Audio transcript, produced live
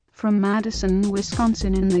From Madison,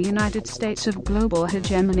 Wisconsin in the United States of global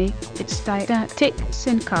hegemony, it's Didactic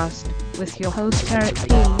SynCast, with your host Eric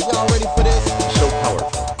P. Y'all ready for this? So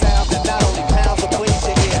powerful. Sound that not only pounds but cleans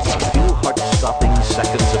your ears. A few heart-stopping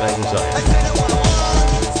seconds of anxiety. I said it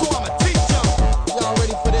 101, so I'ma teach 'em. Y'all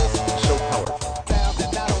ready for this? So powerful. Sound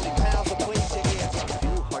that not only pounds but cleans your ears. A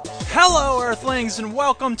few heart-stopping. Hello, Earthlings, and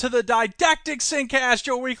welcome to the Didactic SynCast,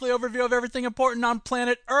 your weekly overview of everything important on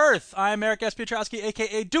planet Earth. I'm Eric S. Piotrowski,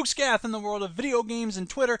 a.k.a. Dukescath in the world of video games and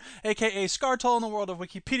Twitter, a.k.a. Scartol in the world of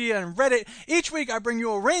Wikipedia and Reddit. Each week, I bring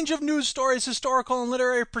you a range of news stories, historical and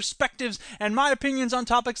literary perspectives, and my opinions on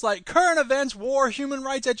topics like current events, war, human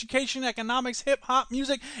rights, education, economics, hip-hop,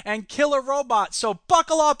 music, and killer robots. So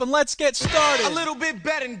buckle up and let's get started. A little bit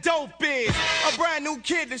better than dope is. A brand new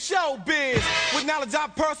kid to show biz. With knowledge I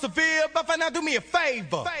persevere, but for now do me a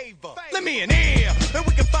favor. Let me an ear, and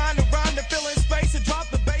we can find a rhyme to fill in space and drop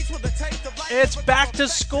the bass with a taste of life. It's back to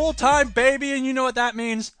school time, baby, and you know what that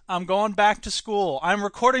means. I'm going back to school. I'm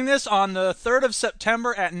recording this on the 3rd of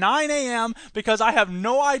September at 9 a.m. because I have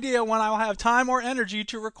no idea when I'll have time or energy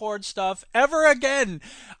to record stuff ever again.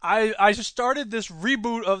 I just started this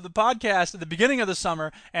reboot of the podcast at the beginning of the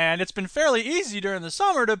summer, and it's been fairly easy during the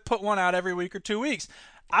summer to put one out every week or 2 weeks.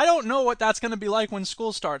 I don't know what that's going to be like when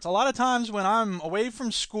school starts. A lot of times when I'm away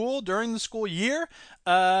from school during the school year,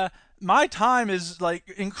 my time is like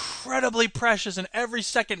incredibly precious, and every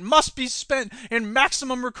second must be spent in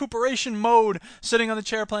maximum recuperation mode, sitting on the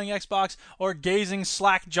chair playing Xbox or gazing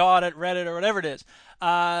slack-jawed at Reddit or whatever it is.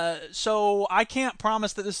 So I can't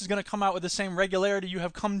promise that this is going to come out with the same regularity you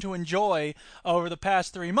have come to enjoy over the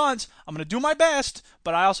past 3 months. I'm going to do my best,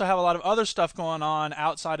 but I also have a lot of other stuff going on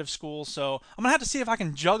outside of school, so I'm going to have to see if I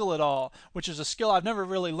can juggle it all, which is a skill I've never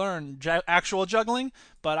really learned, actual juggling,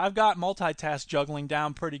 but I've got multitask juggling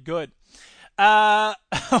down pretty good.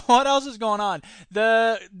 What else is going on?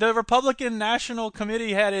 The Republican National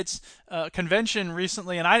Committee had its convention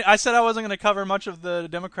recently, and I said I wasn't going to cover much of the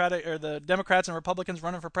Democrats and Republicans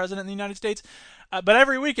running for president in the United States, but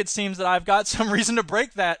every week it seems that I've got some reason to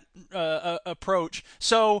break that approach.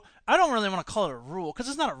 So I don't really want to call it a rule, because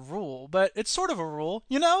it's not a rule, but it's sort of a rule,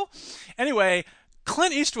 you know? Anyway,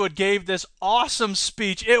 Clint Eastwood gave this awesome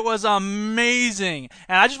speech. It was amazing.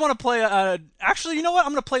 And I just want to play actually, you know what?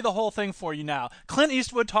 I'm going to play the whole thing for you now. Clint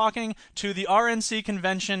Eastwood talking to the RNC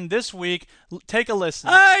convention this week. Take a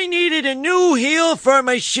listen. I needed a new heel for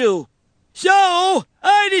my shoe. So,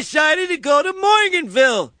 I decided to go to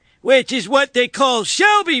Morganville, which is what they call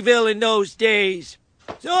Shelbyville in those days.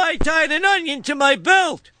 So I tied an onion to my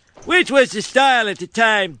belt, which was the style at the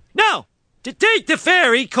time. Now, to take the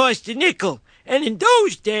ferry cost a nickel. And in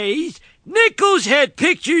those days, nickels had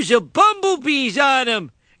pictures of bumblebees on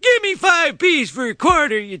them. Give me 5 bees for a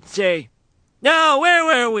quarter, you'd say. Now, where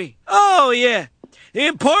were we? Oh, yeah. The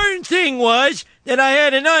important thing was that I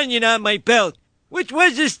had an onion on my belt, which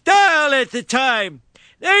was the style at the time.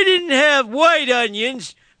 They didn't have white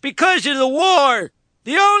onions because of the war.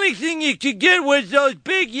 The only thing you could get was those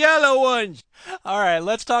big yellow ones. All right,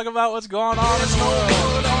 let's talk about what's going on in the world.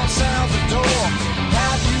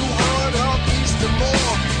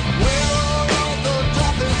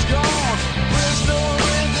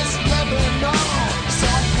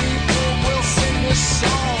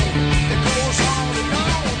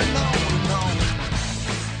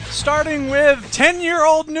 Starting with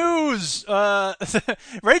 10-year-old news.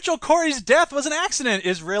 Rachel Corrie's death was an accident.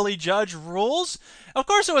 Israeli judge rules. Of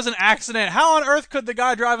course it was an accident. How on earth could the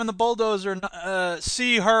guy driving the bulldozer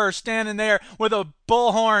see her standing there with a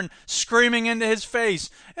bullhorn screaming into his face?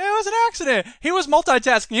 It was an accident. He was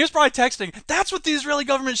multitasking. He was probably texting. That's what the Israeli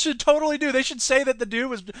government should totally do. They should say that the dude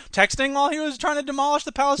was texting while he was trying to demolish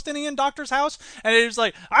the Palestinian doctor's house. And he was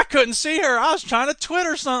like, I couldn't see her. I was trying to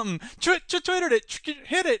Twitter something. Twittered it.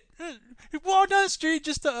 Hit it. He walked down the street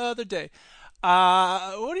just the other day. What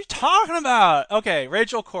are you talking about? Okay,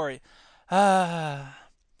 Rachel Corrie.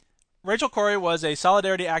 Rachel Corrie was a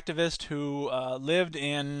solidarity activist who lived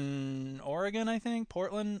in Oregon, I think,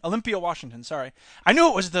 Portland, Olympia, Washington, sorry. I knew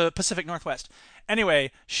it was the Pacific Northwest.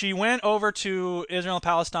 Anyway, she went over to Israel and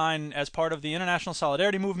Palestine as part of the International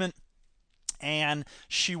Solidarity Movement, and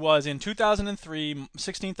she was in 2003,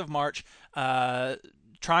 16th of March,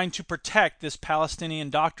 trying to protect this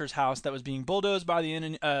Palestinian doctor's house that was being bulldozed by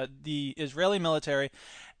the Israeli military,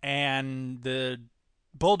 and the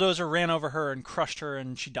bulldozer ran over her and crushed her,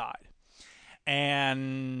 and she died.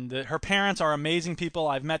 And her parents are amazing people.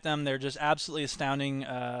 I've met them. They're just absolutely astounding.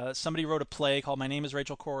 Somebody wrote a play called My Name is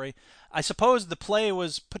Rachel Corrie. I suppose the play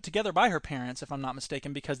was put together by her parents, if I'm not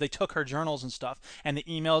mistaken, because they took her journals and stuff and the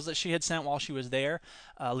emails that she had sent while she was there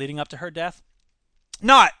leading up to her death.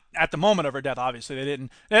 Not at the moment of her death, obviously they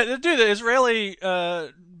didn't. Dude, the Israeli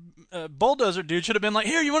bulldozer dude should have been like,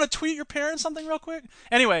 here, you want to tweet your parents something real quick?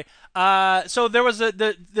 Anyway, so there was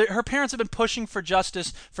her parents have been pushing for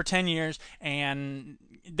justice for 10 years, and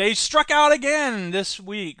they struck out again this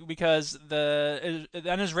week because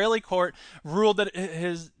an Israeli court ruled that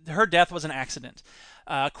her death was an accident.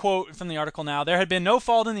 Quote from the article now, there had been no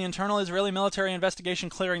fault in the internal Israeli military investigation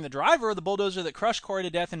clearing the driver of the bulldozer that crushed Corey to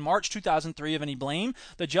death in March 2003 of any blame.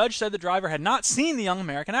 The judge said the driver had not seen the young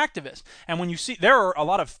American activist. And when you see, there are a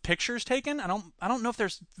lot of pictures taken. I don't know if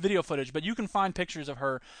there's video footage, but you can find pictures of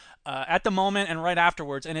her at the moment and right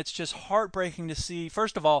afterwards, and it's just heartbreaking to see,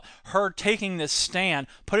 first of all, her taking this stand,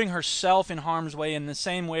 putting herself in harm's way in the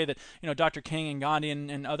same way that, Dr. King and Gandhi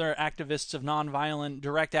and other activists of nonviolent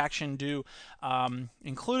direct action do,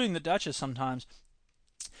 including the Duchess sometimes.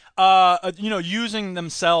 Using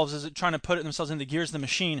themselves as trying to put themselves in the gears of the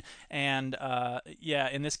machine. And,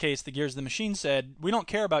 in this case, the gears of the machine said, we don't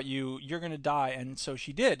care about you, you're going to die. And so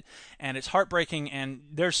she did. And it's heartbreaking. And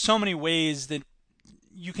there's so many ways that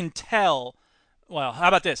you can tell. Well, how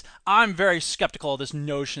about this? I'm very skeptical of this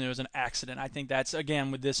notion it was an accident. I think that's,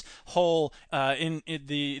 again, with this whole, in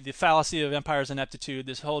the fallacy of empire's ineptitude,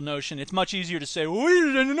 this whole notion, it's much easier to say, well, we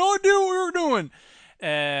didn't know what we were doing.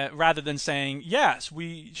 Rather than saying, yes,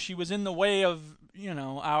 she was in the way of,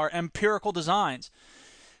 our empirical designs.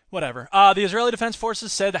 Whatever. The Israeli Defense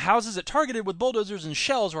Forces said the houses it targeted with bulldozers and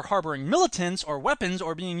shells were harboring militants or weapons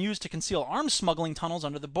or being used to conceal arms smuggling tunnels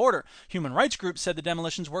under the border. Human rights groups said the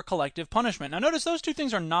demolitions were collective punishment. Now notice those two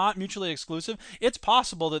things are not mutually exclusive. It's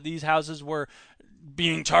possible that these houses were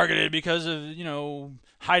being targeted because of,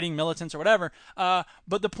 hiding militants or whatever.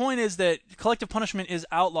 But the point is that collective punishment is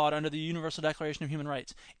outlawed under the Universal Declaration of Human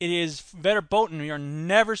Rights. It is verboten. We are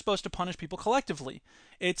never supposed to punish people collectively.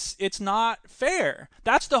 It's not fair.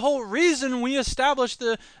 That's the whole reason we established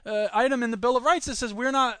the item in the Bill of Rights that says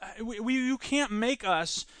you can't make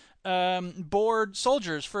us board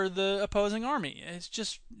soldiers for the opposing army. It's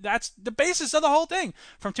just, that's the basis of the whole thing.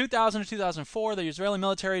 From 2000 to 2004, the Israeli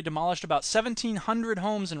military demolished about 1,700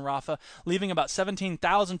 homes in Rafah, leaving about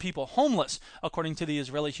 17,000 people homeless, according to the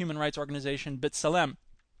Israeli human rights organization B'Tselem.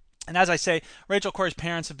 And as I say, Rachel Corrie's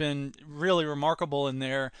parents have been really remarkable in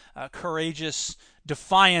their courageous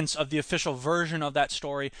defiance of the official version of that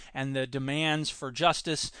story and the demands for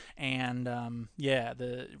justice. And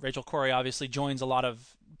Rachel Corrie obviously joins a lot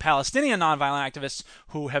of Palestinian nonviolent activists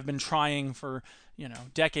who have been trying for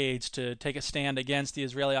decades to take a stand against the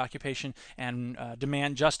Israeli occupation and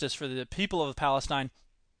demand justice for the people of Palestine.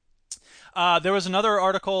 There was another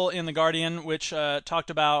article in The Guardian which talked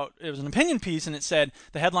about, it was an opinion piece, and it said,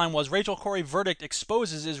 the headline was, Rachel Corrie verdict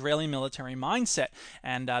exposes Israeli military mindset.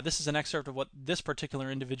 And this is an excerpt of what this particular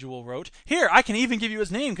individual wrote. Here, I can even give you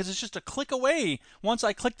his name because it's just a click away. Once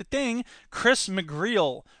I click the thing, Chris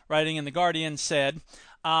McGreal, writing in The Guardian, said,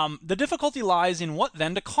 the difficulty lies in what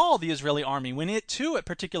then to call the Israeli army when it too at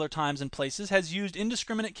particular times and places has used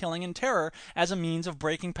indiscriminate killing and terror as a means of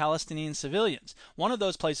breaking Palestinian civilians. One of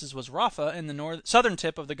those places was Rafah in the southern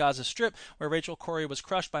tip of the Gaza Strip, where Rachel Corrie was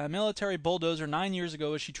crushed by a military bulldozer 9 years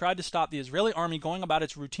ago as she tried to stop the Israeli army going about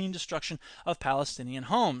its routine destruction of Palestinian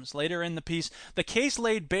homes. Later in the piece, the case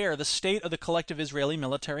laid bare the state of the collective Israeli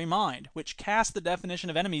military mind, which cast the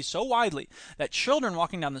definition of enemies so widely that children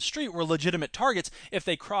walking down the street were legitimate targets if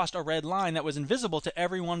they crossed a red line that was invisible to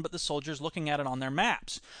everyone but the soldiers looking at it on their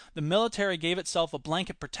maps. The military gave itself a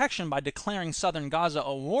blanket protection by declaring southern Gaza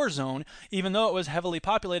a war zone, even though it was heavily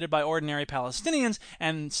populated by ordinary Palestinians,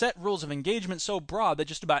 and set rules of engagement so broad that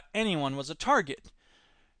just about anyone was a target.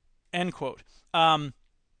 End quote. We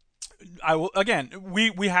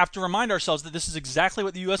have to remind ourselves that this is exactly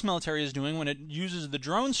what the U.S. military is doing when it uses the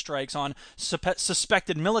drone strikes on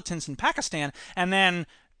suspected militants in Pakistan, and then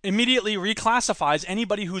immediately reclassifies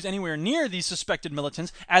anybody who's anywhere near these suspected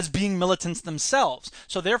militants as being militants themselves.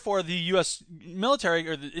 So therefore, the U.S. military,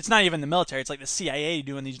 or it's not even the military, it's like the CIA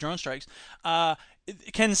doing these drone strikes,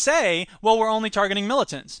 can say, well, we're only targeting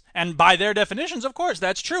militants. And by their definitions, of course,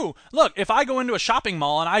 that's true. Look, if I go into a shopping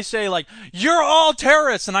mall and I say, like, you're all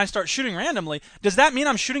terrorists, and I start shooting randomly, does that mean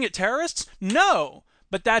I'm shooting at terrorists? No.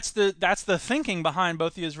 But that's the thinking behind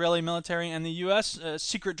both the Israeli military and the U.S.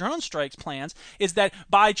 Secret drone strikes plans, is that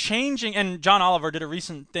by changing, and John Oliver did a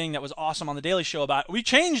recent thing that was awesome on The Daily Show about, we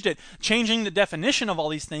changed it. Changing the definition of all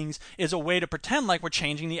these things is a way to pretend like we're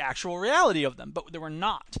changing the actual reality of them, but we're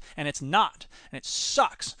not, and it's not, and it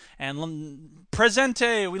sucks. And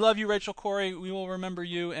presente, we love you, Rachel Corrie. We will remember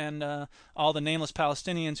you and all the nameless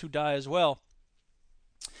Palestinians who die as well.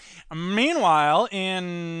 Meanwhile,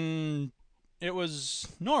 in It was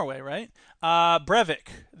Norway, right? Breivik,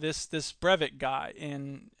 this Breivik guy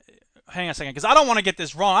in. Hang on a second, because I don't want to get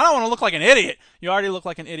this wrong. I don't want to look like an idiot. You already look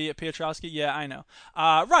like an idiot, Piotrowski. Yeah, I know.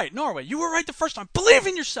 Right, Norway. You were right the first time. Believe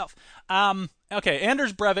in yourself. Okay,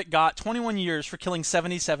 Anders Breivik got 21 years for killing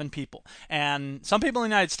 77 people. And some people in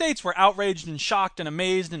the United States were outraged and shocked and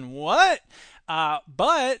amazed and what?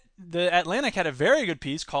 But the Atlantic had a very good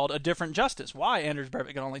piece called A Different Justice. Why Anders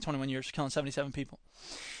Breivik got only 21 years for killing 77 people.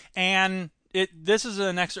 And this is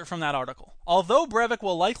an excerpt from that article. Although Breivik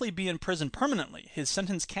will likely be in prison permanently, his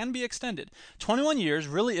sentence can be extended. 21 years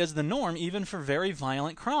really is the norm even for very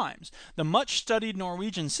violent crimes. The much-studied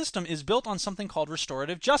Norwegian system is built on something called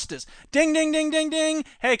restorative justice. Ding, ding, ding, ding, ding!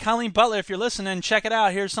 Hey, Colleen Butler, if you're listening, check it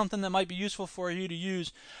out. Here's something that might be useful for you to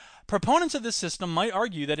use. Proponents of this system might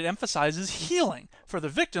argue that it emphasizes healing for the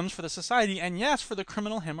victims, for the society, and yes, for the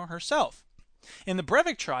criminal him or herself. In the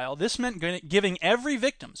Breivik trial, this meant giving every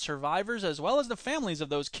victim, survivors as well as the families of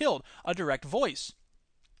those killed, a direct voice.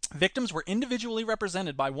 Victims were individually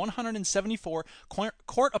represented by 174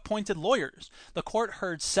 court-appointed lawyers. The court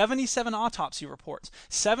heard 77 autopsy reports,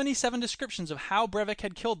 77 descriptions of how Breivik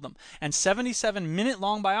had killed them, and 77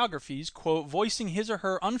 minute-long biographies, quote, voicing his or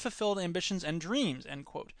her unfulfilled ambitions and dreams, end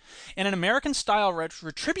quote. In an American-style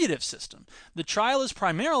retributive system, the trial is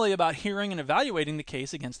primarily about hearing and evaluating the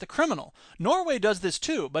case against the criminal. Norway does this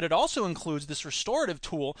too, but it also includes this restorative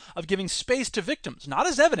tool of giving space to victims, not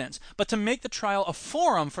as evidence, but to make the trial a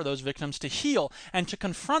forum for those victims to heal and to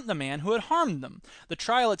confront the man who had harmed them. The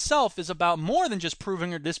trial itself is about more than just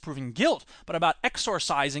proving or disproving guilt, but about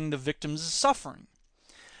exorcising the victim's suffering.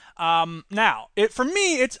 Now, for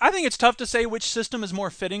me, I think it's tough to say which system is more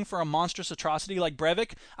fitting for a monstrous atrocity like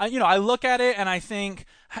Breivik. I look at it and I think,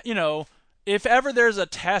 if ever there's a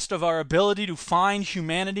test of our ability to find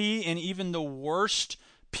humanity in even the worst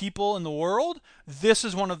people in the world, this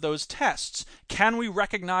is one of those tests. Can we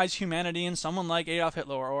recognize humanity in someone like Adolf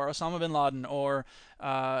Hitler or Osama bin Laden or,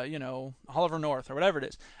 Oliver North or whatever it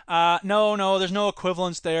is? No, there's no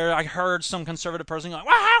equivalence there. I heard some conservative person going,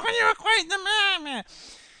 well, how can you equate them?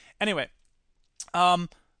 Anyway,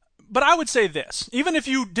 but I would say this, even if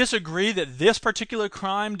you disagree that this particular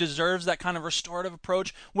crime deserves that kind of restorative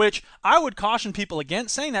approach, which I would caution people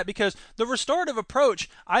against saying that because the restorative approach,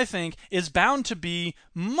 I think, is bound to be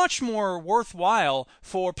much more worthwhile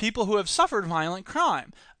for people who have suffered violent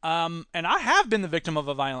crime. And I have been the victim of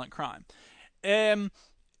a violent crime. The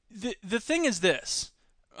thing is this.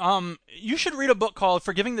 You should read a book called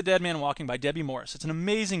Forgiving the Dead Man Walking by Debbie Morris. It's an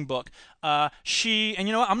amazing book. And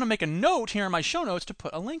you know what? I'm going to make a note here in my show notes to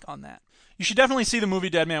put a link on that. You should definitely see the movie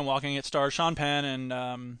Dead Man Walking. It stars Sean Penn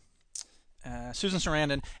and Susan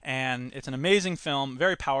Sarandon, and it's an amazing film,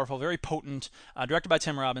 very powerful, very potent, directed by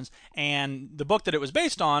Tim Robbins. And the book that it was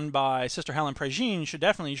based on by Sister Helen Prejean, you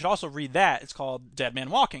should also read that. It's called Dead Man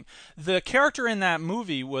Walking. The character in that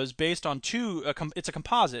movie was based on it's a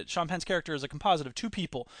composite. Sean Penn's character is a composite of two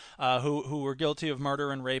people who were guilty of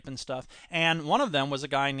murder and rape and stuff. And one of them was a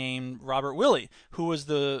guy named Robert Willie, who was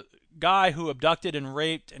the guy who abducted and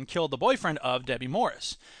raped and killed the boyfriend of Debbie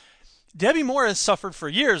Morris. Debbie Morris suffered for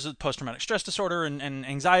years with post-traumatic stress disorder and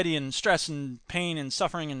anxiety and stress and pain and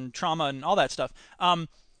suffering and trauma and all that stuff. And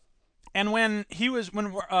when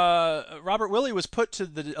Robert Willie was put to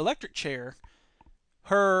the electric chair,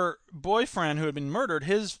 her boyfriend who had been murdered,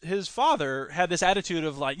 his father had this attitude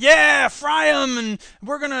of like, yeah, fry him and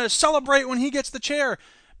we're going to celebrate when he gets the chair.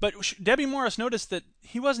 But Debbie Morris noticed that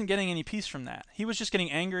he wasn't getting any peace from that. He was just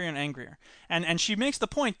getting angrier and angrier. And she makes the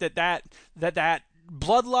point that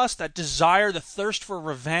bloodlust, that desire, the thirst for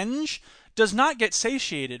revenge, does not get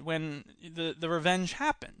satiated when the revenge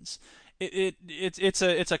happens. It's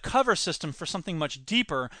a cover system for something much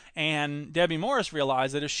deeper, and Debbie Morris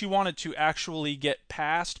realized that if she wanted to actually get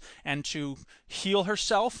past and to heal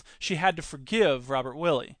herself, she had to forgive Robert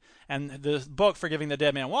Willie. And the book, Forgiving the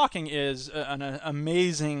Dead Man Walking, is an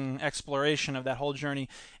amazing exploration of that whole journey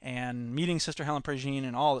and meeting Sister Helen Prejean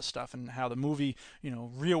and all this stuff and how the movie,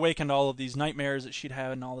 reawakened all of these nightmares that she'd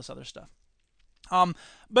had and all this other stuff.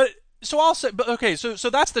 So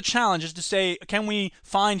that's the challenge, is to say, can we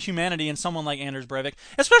find humanity in someone like Anders Breivik,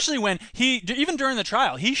 especially when even during the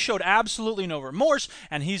trial, he showed absolutely no remorse,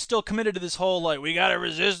 and he's still committed to this whole, like, we gotta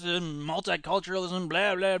resist multiculturalism,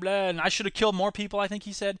 blah, blah, blah, and I should have killed more people, I think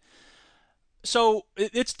he said. So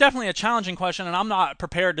it's definitely a challenging question, and I'm not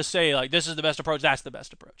prepared to say, like, this is the best approach, that's the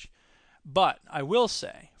best approach. But I will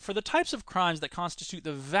say, for the types of crimes that constitute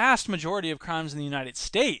the vast majority of crimes in the United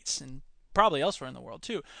States, and probably elsewhere in the world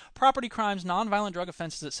too, property crimes, nonviolent drug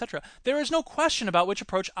offenses, etc., there is no question about which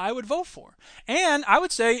approach I would vote for. And I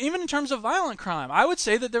would say, even in terms of violent crime, I would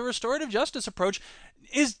say that the restorative justice approach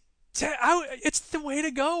is It's the way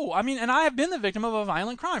to go. I mean, and I have been the victim of a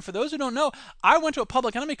violent crime. For those who don't know, I went to a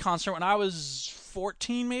Public Enemy concert when I was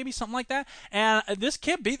 14, maybe, something like that, and this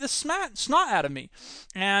kid beat the snot out of me.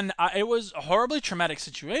 And it was a horribly traumatic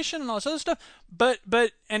situation and all this other stuff, but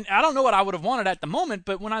and I don't know what I would have wanted at the moment,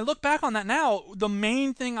 but when I look back on that now, the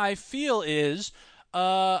main thing I feel is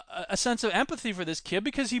a sense of empathy for this kid,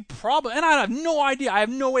 because he probably, and I have no idea, I have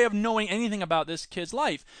no way of knowing anything about this kid's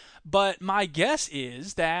life, but my guess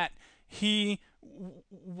is that he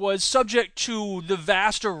was subject to the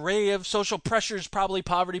vast array of social pressures, probably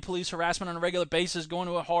poverty, police harassment on a regular basis, going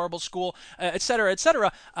to a horrible school, et cetera,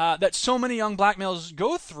 that so many young black males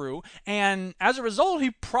go through. And as a result,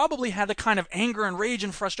 he probably had the kind of anger and rage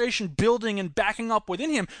and frustration building and backing up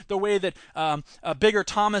within him, the way that Bigger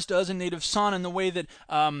Thomas does in Native Son, and the way that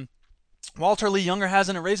Walter Lee Younger has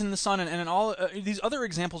in A Raisin in the Sun, and in all these other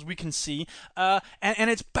examples we can see, and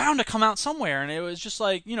it's bound to come out somewhere. And it was just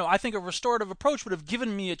like, I think a restorative approach would have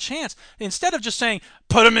given me a chance, instead of just saying,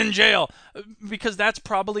 put him in jail, because that's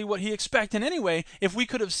probably what he expected anyway. If we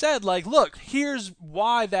could have said, like, look, here's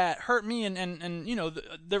why that hurt me, and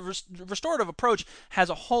the restorative approach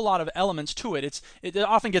has a whole lot of elements to it. It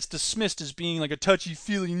often gets dismissed as being like a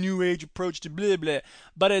touchy-feely new age approach to blah blah,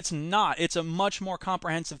 but it's not. It's a much more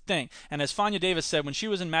comprehensive thing. And as Fania Davis said when she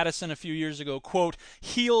was in Madison a few years ago, quote,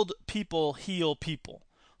 healed people heal people.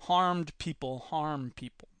 Harmed people harm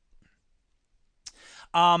people.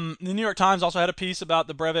 The New York Times also had a piece about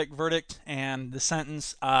the Breivik verdict and the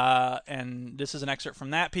sentence, and this is an excerpt from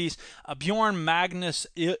that piece. Bjorn Magnus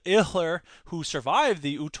Ihler, who survived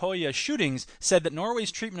the Utoya shootings, said that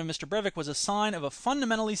Norway's treatment of Mr. Breivik was a sign of a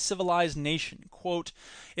fundamentally civilized nation. Quote,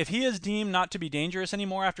 if he is deemed not to be dangerous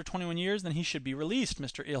anymore after 21 years, then he should be released,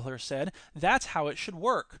 Mr. Ihler said. That's how it should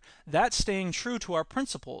work. That's staying true to our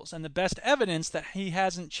principles, and the best evidence that he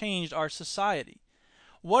hasn't changed our society.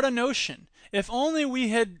 What a notion. If only we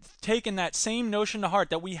had taken that same notion to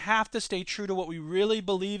heart, that we have to stay true to what we really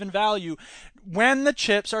believe and value when the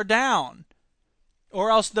chips are down,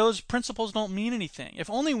 or else those principles don't mean anything. If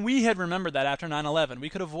only we had remembered that after 9/11, we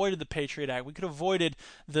could have avoided the Patriot Act. We could have avoided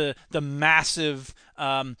the massive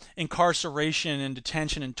incarceration and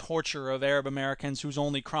detention and torture of Arab Americans whose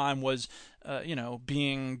only crime was,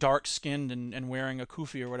 being dark-skinned and wearing a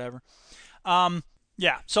kufi or whatever.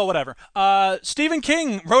 Yeah, so whatever. Stephen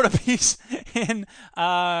King wrote a piece in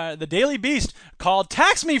the Daily Beast called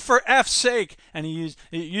 "Tax Me for F's Sake," and he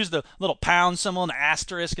used the little pound symbol and the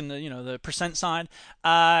asterisk and the percent sign.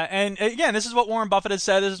 And again, this is what Warren Buffett has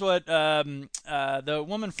said. This is what the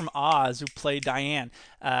woman from Oz who played Diane.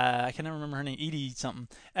 I can never remember her name. Edie something.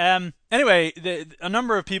 Anyway, a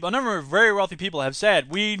number of very wealthy people have said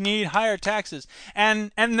we need higher taxes,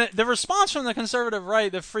 and the response from the conservative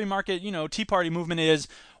right, the free market, Tea Party movement is,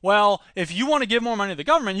 well, if you want to give more money to the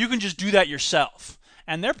government, you can just do that yourself.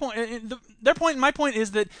 And their point, my point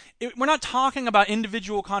is that we're not talking about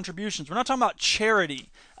individual contributions. We're not talking about charity,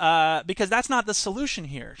 because that's not the solution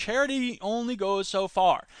here. Charity only goes so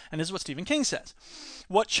far, and this is what Stephen King says.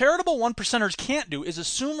 What charitable one-percenters can't do is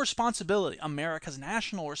assume responsibility, America's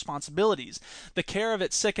national responsibilities, the care of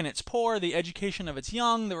its sick and its poor, the education of its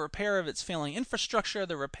young, the repair of its failing infrastructure,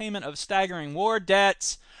 the repayment of staggering war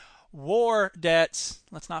debts. War debts,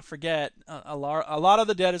 let's not forget, a lot of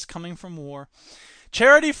the debt is coming from war.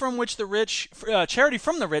 Charity from the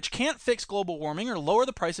rich can't fix global warming or lower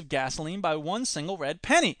the price of gasoline by one single red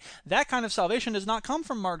penny. That kind of salvation does not come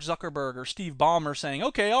from Mark Zuckerberg or Steve Ballmer saying,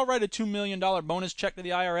 okay, I'll write a $2 million bonus check to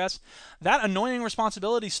the IRS. That annoying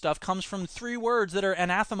responsibility stuff comes from three words that are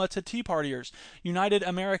anathema to Tea Partiers: United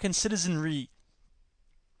American Citizenry.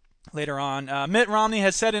 Later on, Mitt Romney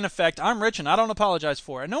has said, in effect, I'm rich and I don't apologize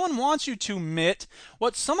for it. No one wants you to, Mitt.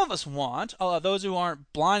 What some of us want, those who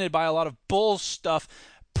aren't blinded by a lot of bull stuff,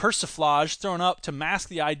 persiflage thrown up to mask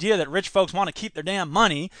the idea that rich folks want to keep their damn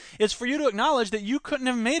money, is for you to acknowledge that you couldn't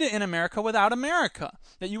have made it in America without America,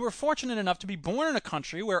 that you were fortunate enough to be born in a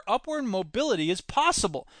country where upward mobility is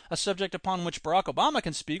possible, a subject upon which Barack Obama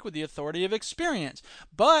can speak with the authority of experience,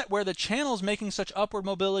 but where the channels making such upward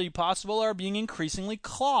mobility possible are being increasingly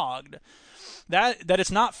clogged. That it's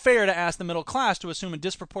not fair to ask the middle class to assume a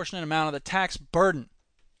disproportionate amount of the tax burden.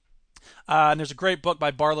 And there's a great book by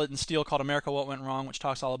Bartlett and Steele called America, What Went Wrong, which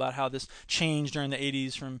talks all about how this changed during the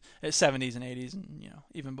 80s, from 70s and 80s, and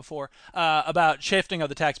even before, about shifting of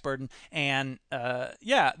the tax burden. And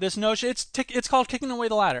this notion, it's called kicking away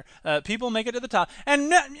the ladder. People make it to the top,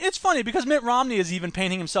 and it's funny because Mitt Romney is even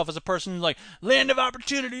painting himself as a person who's like, land of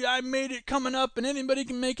opportunity, I made it coming up, and anybody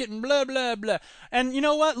can make it, and blah blah blah. And you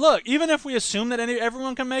know what? Look, even if we assume that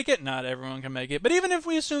everyone can make it, not everyone can make it, but even if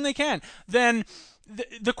we assume they can, then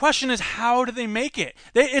the question is, how do they make it?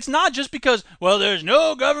 It's not just because, well, there's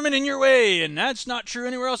no government in your way, and that's not true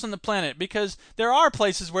anywhere else on the planet, because there are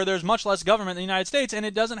places where there's much less government in the United States, and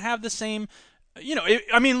it doesn't have the same,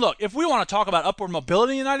 look, if we want to talk about upward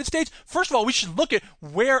mobility in the United States, first of all, we should look at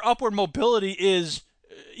where upward mobility is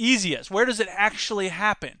easiest. Where does it actually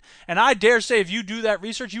happen? And I dare say if you do that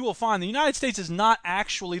research, you will find the United States is not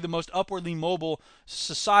actually the most upwardly mobile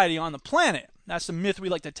society on the planet. That's the myth we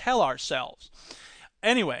like to tell ourselves.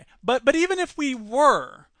 Anyway, but even if we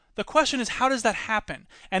were, the question is, how does that happen?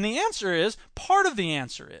 And the answer is, part of the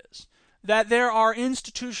answer is that there are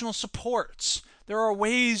institutional supports. There are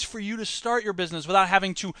ways for you to start your business without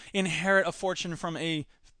having to inherit a fortune from a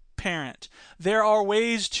parent. There are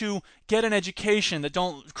ways to get an education that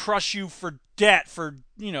don't crush you for debt for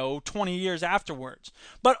 20 years afterwards.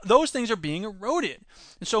 But those things are being eroded.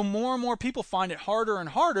 And so more and more people find it harder and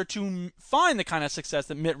harder to find the kind of success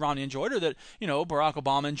that Mitt Romney enjoyed, or that Barack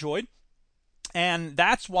Obama enjoyed. And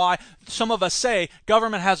that's why some of us say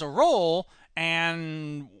government has a role,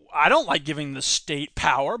 and I don't like giving the state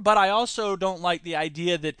power, but I also don't like the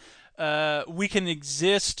idea that we can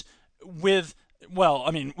exist with,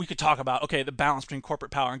 we could talk about, the balance between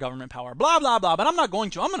corporate power and government power, blah, blah, blah, but I'm not going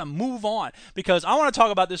to. I'm going to move on, because I want to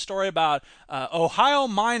talk about this story about Ohio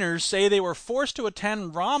miners say they were forced to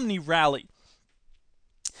attend Romney rally.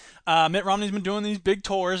 Mitt Romney's been doing these big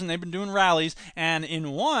tours, and they've been doing rallies, and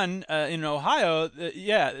in one, in Ohio,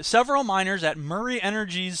 several miners at Murray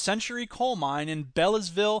Energy's Century Coal Mine in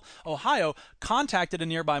Bellisville, Ohio, contacted a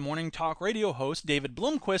nearby morning talk radio host, David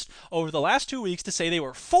Bloomquist, over the last 2 weeks to say they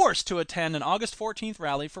were forced to attend an August 14th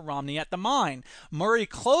rally for Romney at the mine. Murray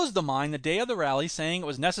closed the mine the day of the rally, saying it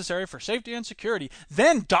was necessary for safety and security,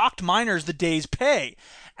 then docked miners the day's pay.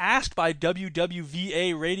 Asked by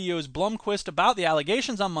WWVA Radio's Blomquist about the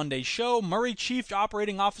allegations on Monday's show, Murray Chief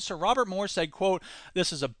Operating Officer Robert Moore said, quote,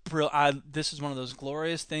 this is one of those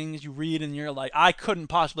glorious things you read and you're like, I couldn't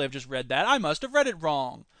possibly have just read that. I must have read it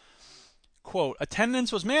wrong. Quote,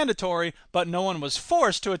 attendance was mandatory, but no one was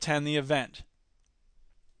forced to attend the event.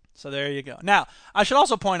 So there you go. Now, I should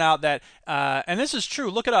also point out that, and this is true,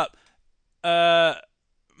 look it up,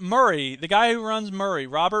 Murray, the guy who runs Murray,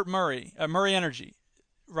 Robert Murray, Murray Energy,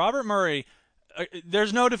 Robert Murray,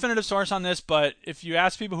 there's no definitive source on this, but if you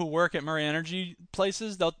ask people who work at Murray Energy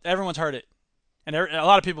places, everyone's heard it. And a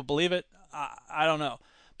lot of people believe it. I don't know.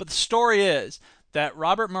 But the story is that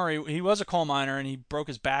Robert Murray, he was a coal miner, and he broke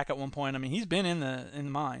his back at one point. I mean, he's been in the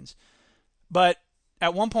mines. But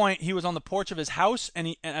at one point, he was on the porch of his house,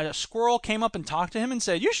 and a squirrel came up and talked to him and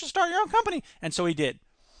said, you should start your own company. And so he did.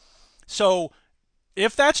 So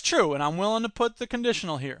if that's true, and I'm willing to put the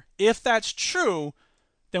conditional here, if that's true,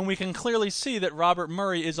 then we can clearly see that Robert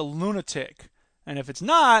Murray is a lunatic. And if it's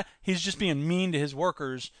not, he's just being mean to his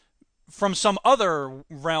workers from some other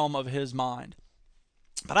realm of his mind.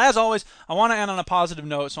 But as always, I want to end on a positive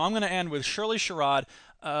note, so I'm going to end with Shirley Sherrod,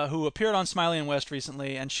 who appeared on Smiley and West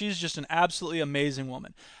recently, and she's just an absolutely amazing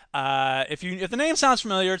woman. If the name sounds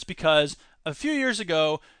familiar, it's because a few years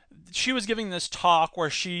ago, she was giving this talk where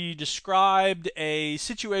she described a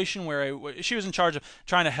situation where she was in charge of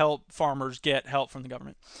trying to help farmers get help from the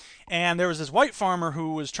government. And there was this white farmer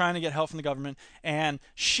who was trying to get help from the government, and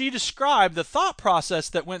she described the thought process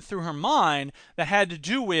that went through her mind that had to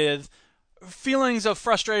do with feelings of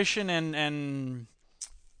frustration and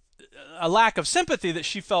a lack of sympathy that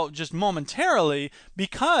she felt just momentarily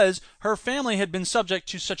because her family had been subject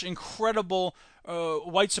to such incredible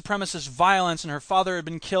white supremacist violence, and her father had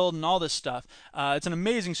been killed and all this stuff. It's an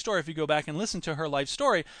amazing story if you go back and listen to her life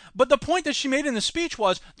story. But the point that she made in the speech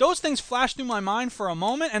was, those things flashed through my mind for a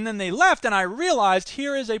moment, and then they left, and I realized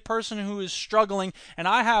here is a person who is struggling, and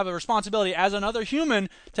I have a responsibility as another human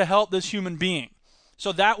to help this human being.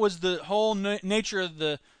 So that was the whole nature of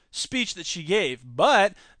the speech that she gave.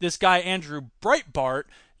 But this guy, Andrew Breitbart,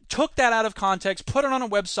 took that out of context, put it on a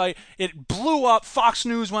website, it blew up, Fox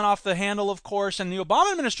News went off the handle, of course, and the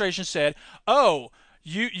Obama administration said, oh,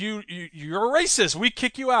 you're a racist, we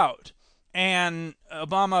kick you out. And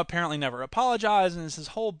Obama apparently never apologized, and it's this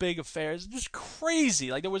whole big affair. It's just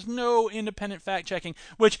crazy. Like, there was no independent fact-checking,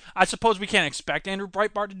 which I suppose we can't expect Andrew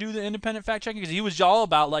Breitbart to do the independent fact-checking, because he was all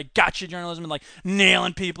about, like, gotcha journalism and, like,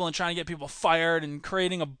 nailing people and trying to get people fired and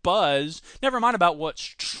creating a buzz. Never mind about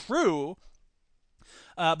what's true.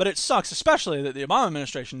 But it sucks, especially that the Obama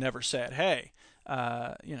administration never said, hey,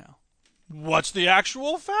 what's the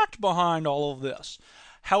actual fact behind all of this?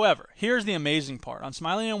 However, here's the amazing part. On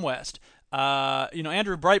Smiley and West,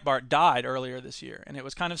 Andrew Breitbart died earlier this year, and it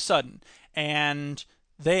was kind of sudden. And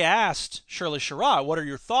they asked Shirley Sherrod, what are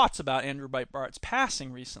your thoughts about Andrew Breitbart's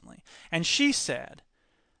passing recently? And she said,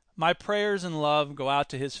 My prayers and love go out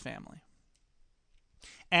to his family.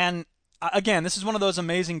 And again, this is one of those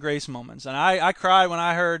amazing grace moments. And I cried when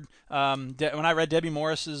I heard, when I read Debbie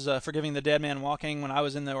Morris's Forgiving the Dead Man Walking when I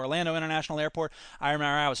was in the Orlando International Airport. I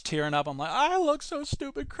remember I was tearing up. I'm like, I look so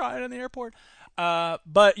stupid crying in the airport.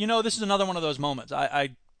 But, this is another one of those moments.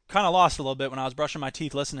 I kind of lost a little bit when I was brushing my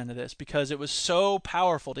teeth listening to this because it was so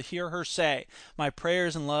powerful to hear her say, my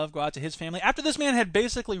prayers and love go out to his family. After this man had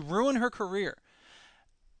basically ruined her career,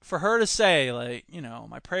 for her to say,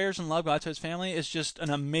 my prayers and love go out to his family is just an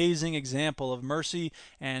amazing example of mercy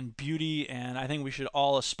and beauty, and I think we should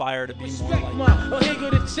all aspire to be more like that. Here go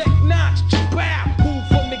the check notch, bow, move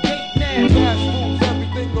from the gate now. Cash moves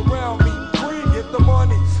everything around me. Green, get the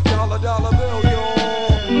money, dollar bill,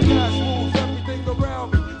 yo. Cash moves everything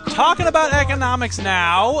around me. Talking about economics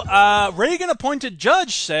now, Reagan-appointed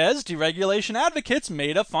judge says deregulation advocates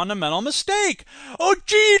made a fundamental mistake. Oh,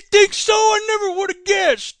 gee, you think so? I never would have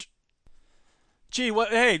guessed. Gee,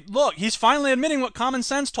 hey, look, he's finally admitting what common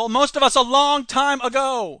sense told most of us a long time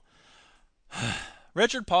ago.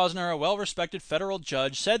 Richard Posner, a well-respected federal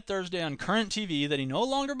judge, said Thursday on Current TV that he no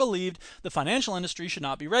longer believed the financial industry should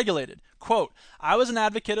not be regulated. Quote, I was an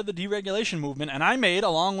advocate of the deregulation movement, and I made,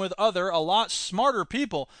 along with a lot smarter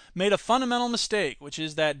people, made a fundamental mistake, which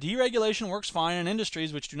is that deregulation works fine in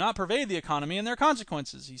industries which do not pervade the economy and their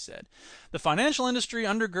consequences, he said. The financial industry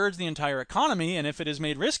undergirds the entire economy, and if it is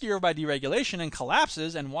made riskier by deregulation and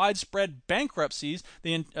collapses and widespread bankruptcies,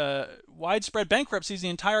 the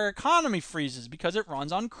entire economy freezes because it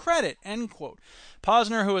runs on credit, end quote.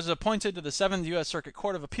 Posner, who was appointed to the 7th U.S. Circuit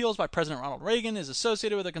Court of Appeals by President Ronald Reagan, is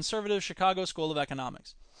associated with the conservative Chicago School of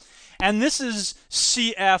Economics. And this is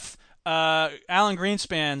C.F. Alan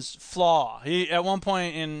Greenspan's flaw. At one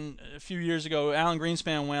point a few years ago, Alan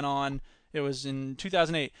Greenspan went on, it was in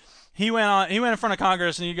 2008, he went in front of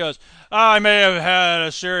Congress and he goes, I may have had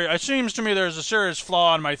it seems to me there's a serious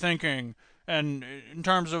flaw in my thinking. And in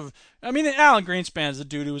terms of, Alan Greenspan's the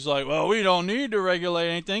dude who was like, well, we don't need to regulate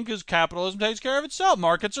anything because capitalism takes care of itself.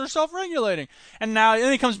 Markets are self-regulating. And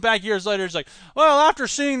then he comes back years later, he's like, well, after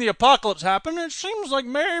seeing the apocalypse happen, it seems like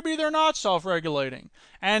maybe they're not self-regulating.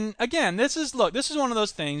 And again, this is one of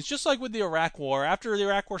those things, just like with the Iraq War. After the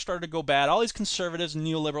Iraq War started to go bad, all these conservatives and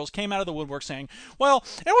neoliberals came out of the woodwork saying, well,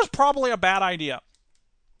 it was probably a bad idea.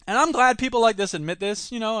 And I'm glad people like this admit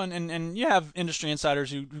this, and you have industry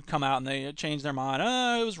insiders who come out and they change their mind.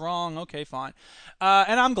 It was wrong. Okay, fine.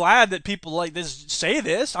 And I'm glad that people like this say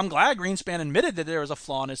this. I'm glad Greenspan admitted that there was a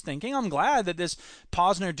flaw in his thinking. I'm glad that this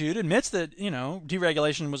Posner dude admits that,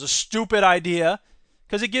 deregulation was a stupid idea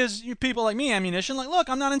because it gives people like me ammunition. Like, look,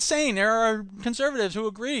 I'm not insane. There are conservatives who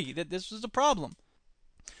agree that this is a problem.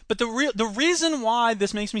 But the reason why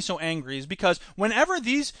this makes me so angry is because whenever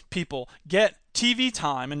these people get TV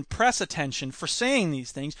time and press attention for saying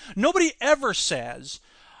these things, nobody ever says,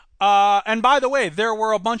 and by the way, there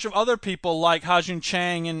were a bunch of other people like Ha-Joon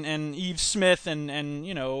Chang and Eve Smith and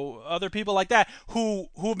other people like that who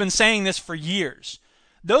have been saying this for years.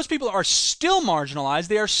 Those people are still marginalized.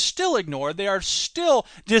 They are still ignored. They are still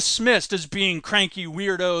dismissed as being cranky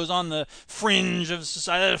weirdos on the fringe of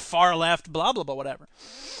society, far left, blah, blah, blah, whatever.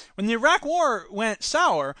 When the Iraq War went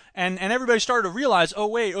sour and everybody started to realize,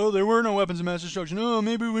 there were no weapons of mass destruction.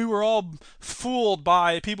 Maybe we were all fooled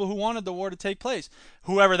by people who wanted the war to take place,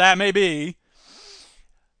 whoever that may be.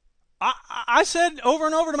 I said over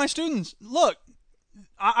and over to my students, look,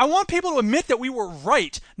 I want people to admit that we were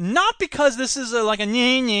right, not because this is like a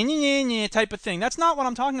nye type of thing. That's not what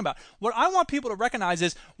I'm talking about. What I want people to recognize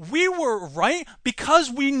is we were right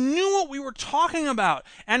because we knew what we were talking about.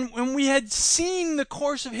 And when we had seen the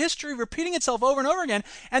course of history repeating itself over and over again,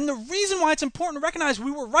 and the reason why it's important to recognize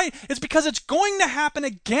we were right is because it's going to happen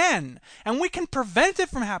again. And we can prevent it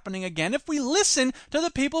from happening again if we listen to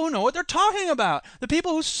the people who know what they're talking about. The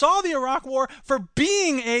people who saw the Iraq War for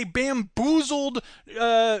being a bamboozled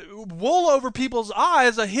wool over people's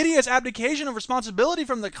eyes, a hideous abdication of responsibility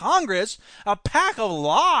from the Congress, a pack of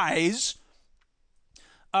lies.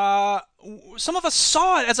 Some of us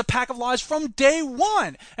saw it as a pack of lies from day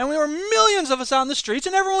one, and there were millions of us out in the streets,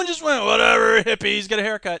 and everyone just went, whatever, hippies, get a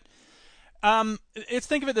haircut.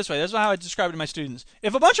 Think of it this way. That's how I describe it to my students.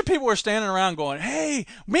 If a bunch of people were standing around going, hey,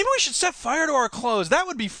 maybe we should set fire to our clothes. That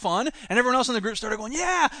would be fun. And everyone else in the group started going,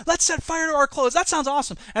 yeah, let's set fire to our clothes. That sounds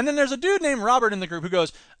awesome. And then there's a dude named Robert in the group who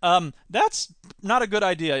goes, that's not a good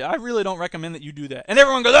idea. I really don't recommend that you do that. And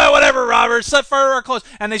everyone goes, whatever, Robert, set fire to our clothes.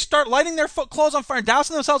 And they start lighting their clothes on fire and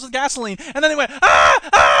dousing themselves with gasoline. And then they went, we're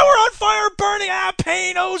on fire, burning,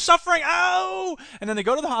 pain, suffering, And then they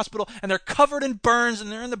go to the hospital and they're covered in burns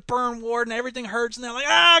and they're in the burn ward and everything hurts and they're like,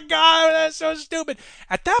 God, that's so stupid.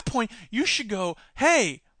 At that point, you should go,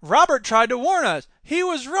 hey, Robert tried to warn us. He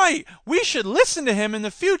was right. We should listen to him in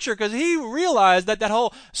the future because he realized that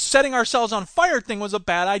whole setting ourselves on fire thing was a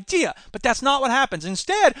bad idea. But that's not what happens.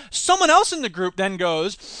 Instead, someone else in the group then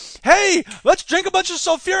goes, hey, let's drink a bunch of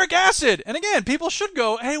sulfuric acid. And again, people should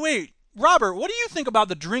go, hey, wait, Robert, what do you think about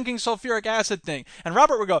the drinking sulfuric acid thing? And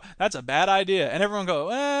Robert would go, that's a bad idea. And everyone would go,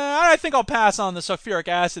 I think I'll pass on the sulfuric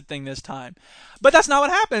acid thing this time. But that's not what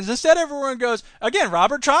happens. Instead, everyone goes, again,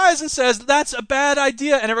 Robert tries and says, that's a bad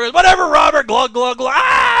idea. And everyone goes, whatever, Robert, glug, glug, glug.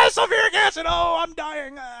 Sulfuric acid, oh, I'm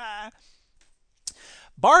dying.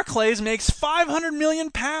 Barclays makes £500 million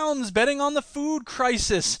betting on the food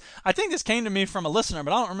crisis. I think this came to me from a listener,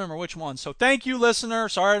 but I don't remember which one. So thank you, listener.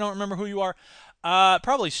 Sorry, I don't remember who you are.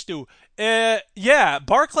 Probably Stu. Yeah,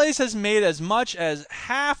 Barclays has made as much as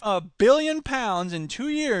 £500 million in 2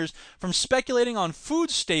 years from speculating on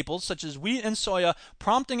food staples such as wheat and soya,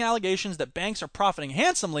 prompting allegations that banks are profiting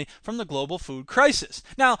handsomely from the global food crisis.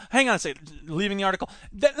 Now, hang on a second, leaving the article.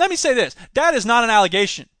 Let me say this. That is not an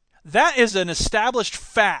allegation. That is an established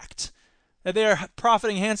fact. That they are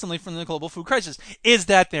profiting handsomely from the global food crisis. Is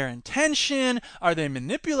that their intention? Are they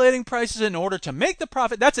manipulating prices in order to make the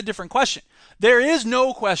profit? That's a different question. There is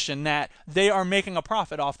no question that they are making a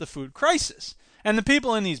profit off the food crisis. And the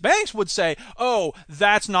people in these banks would say, oh,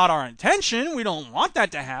 that's not our intention. We don't want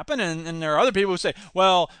that to happen. And there are other people who say,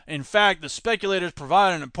 well, in fact, the speculators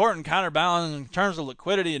provide an important counterbalance in terms of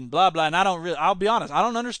liquidity and blah, blah. And I'll be honest, I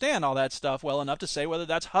don't understand all that stuff well enough to say whether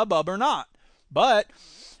that's hubbub or not. But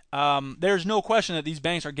there's no question that these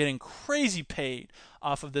banks are getting crazy paid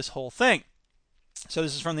off of this whole thing. So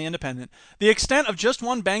this is from The Independent. The extent of just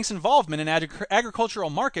one bank's involvement in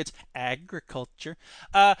agricultural markets,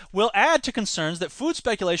 will add to concerns that food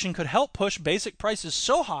speculation could help push basic prices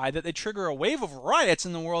so high that they trigger a wave of riots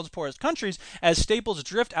in the world's poorest countries as staples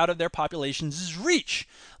drift out of their population's reach.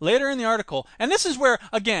 Later in the article, and this is where,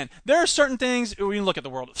 again, there are certain things, when we look at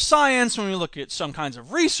the world of science, when we look at some kinds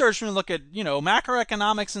of research, when we look at,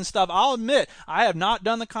 macroeconomics and stuff, I'll admit, I have not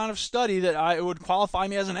done the kind of study that would qualify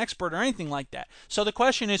me as an expert or anything like that. So the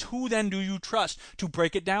question is, who then do you trust to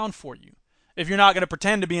break it down for you? If you're not going to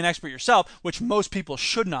pretend to be an expert yourself, which most people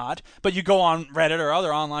should not, but you go on Reddit or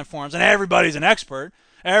other online forums and everybody's an expert,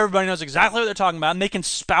 everybody knows exactly what they're talking about, and they can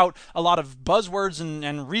spout a lot of buzzwords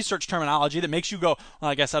and research terminology that makes you go,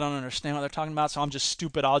 well, I guess I don't understand what they're talking about, so I'm just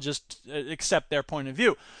stupid, I'll just accept their point of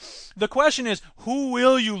view. The question is, who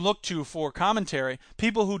will you look to for commentary?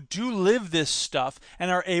 People who do live this stuff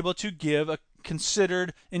and are able to give a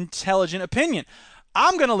considered, intelligent opinion.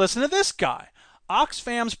 I'm going to listen to this guy.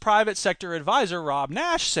 Oxfam's private sector advisor, Rob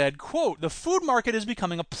Nash, said, quote, the food market is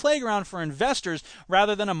becoming a playground for investors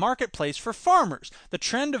rather than a marketplace for farmers. The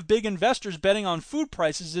trend of big investors betting on food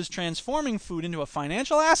prices is transforming food into a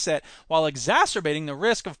financial asset while exacerbating the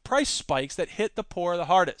risk of price spikes that hit the poor the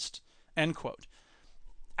hardest. End quote.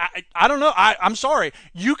 I don't know. I'm sorry.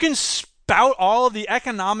 You can spout all of the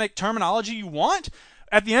economic terminology you want.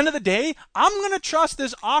 At the end of the day, I'm going to trust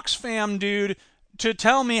this Oxfam dude to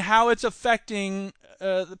tell me how it's affecting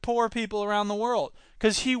the poor people around the world.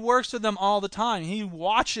 Because he works with them all the time. He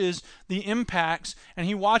watches the impacts, and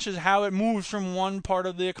he watches how it moves from one part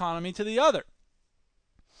of the economy to the other.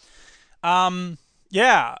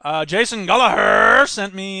 Jason Gallagher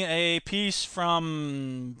sent me a piece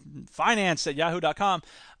from finance@yahoo.com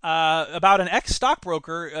about an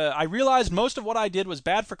ex-stockbroker. I realized most of what I did was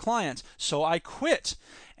bad for clients, so I quit.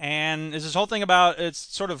 And there's this whole thing about it's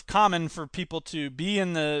sort of common for people to be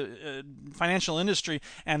in the financial industry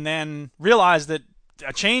and then realize that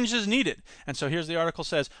a change is needed. And so here's the article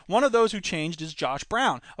says, one of those who changed is Josh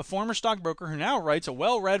Brown, a former stockbroker who now writes a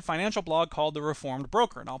well-read financial blog called The Reformed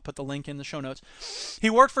Broker. And I'll put the link in the show notes. He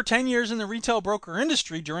worked for 10 years in the retail broker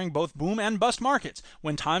industry during both boom and bust markets.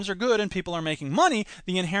 When times are good and people are making money,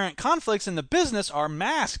 the inherent conflicts in the business are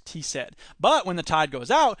masked, he said. But when the tide goes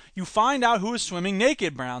out, you find out who is swimming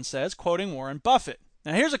naked, Brown says, quoting Warren Buffett.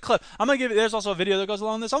 Now here's a clip. I'm going to give you, there's also a video that goes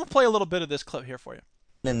along with this. I'm going to play a little bit of this clip here for you.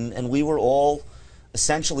 And we were all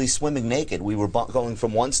essentially swimming naked. We were going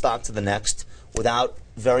from one stock to the next without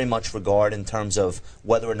very much regard in terms of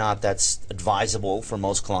whether or not that's advisable for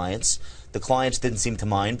most clients. The clients didn't seem to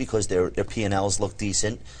mind because their P&Ls looked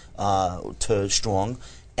decent to strong.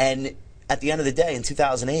 And at the end of the day, in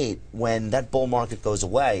 2008, when that bull market goes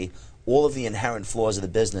away, all of the inherent flaws of the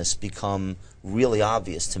business become really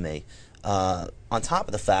obvious to me. On top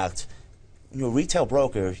of the fact, you're a retail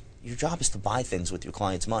broker, your job is to buy things with your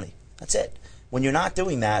client's money. That's it. When you're not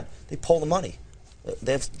doing that, they pull the money.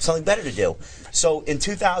 They have something better to do. So in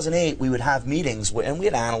 2008, we would have meetings, and we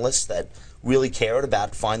had analysts that really cared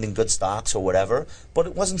about finding good stocks or whatever, but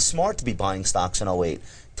it wasn't smart to be buying stocks in 2008.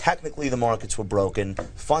 Technically, the markets were broken.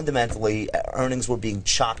 Fundamentally, earnings were being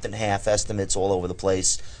chopped in half, estimates all over the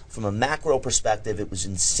place. From a macro perspective, it was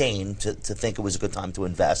insane to think it was a good time to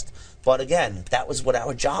invest. But again, that was what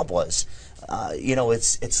our job was.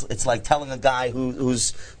 It's like telling a guy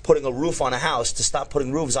who's putting a roof on a house to stop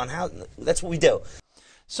putting roofs on houses. That's what we do.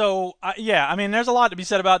 So, there's a lot to be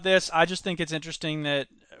said about this. I just think it's interesting that,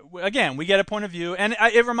 again, we get a point of view, and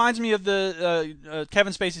it reminds me of the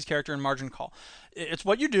Kevin Spacey's character in Margin Call. It's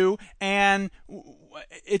what you do, and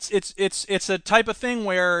it's a type of thing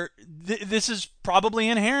where this is probably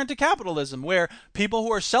inherent to capitalism, where people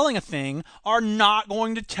who are selling a thing are not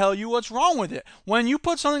going to tell you what's wrong with it. When you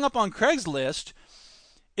put something up on Craigslist,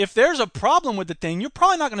 if there's a problem with the thing, you're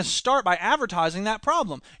probably not going to start by advertising that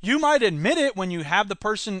problem. You might admit it when you have the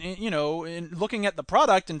person, looking at the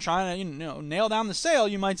product and trying to, nail down the sale.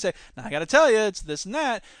 You might say, "Now I got to tell you, it's this and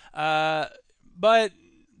that." But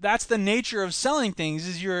that's the nature of selling things.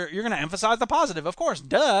 Is you're going to emphasize the positive, of course.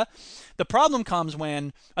 Duh. The problem comes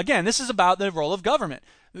when, again, this is about the role of government.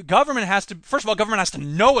 The government has to, first of all, government has to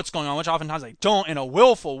know what's going on, which oftentimes they don't in a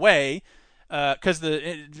willful way. Because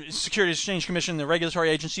the Securities Exchange Commission, the regulatory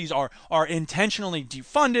agencies are intentionally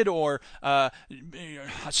defunded or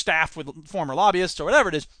staffed with former lobbyists or whatever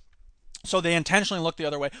it is. So they intentionally look the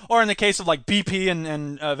other way. Or in the case of like BP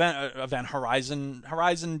and Event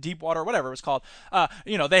Horizon Deepwater, whatever it was called,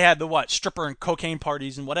 they had the stripper and cocaine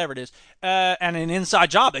parties and whatever it is. And an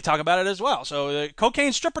inside job, they talk about it as well. So the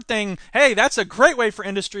cocaine stripper thing, hey, that's a great way for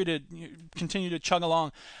industry to continue to chug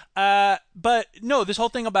along. But no, this whole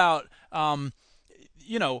thing about,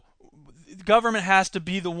 government has to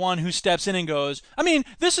be the one who steps in and goes,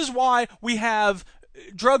 this is why we have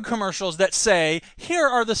drug commercials that say, here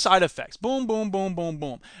are the side effects. Boom, boom, boom, boom,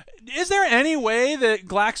 boom. Is there any way that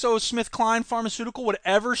GlaxoSmithKline Pharmaceutical would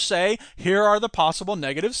ever say, here are the possible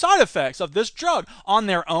negative side effects of this drug on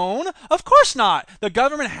their own? Of course not. The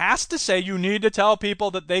government has to say you need to tell people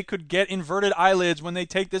that they could get inverted eyelids when they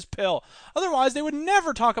take this pill. Otherwise, they would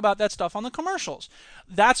never talk about that stuff on the commercials.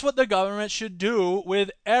 That's what the government should do with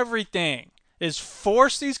everything, is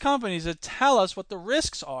force these companies to tell us what the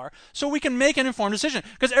risks are so we can make an informed decision.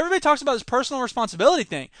 Because everybody talks about this personal responsibility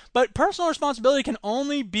thing, but personal responsibility can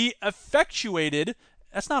only be effectuated.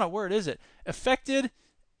 That's not a word, is it? Affected?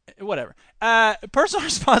 Whatever. Personal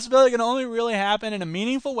responsibility can only really happen in a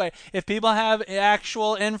meaningful way if people have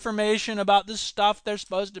actual information about the stuff they're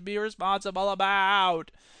supposed to be responsible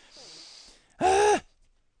about.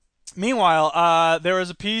 Meanwhile, there was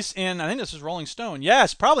a piece in, I think this is Rolling Stone.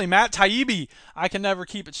 Yes, probably Matt Taibbi. I can never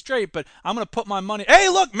keep it straight, but I'm going to put my money. Hey,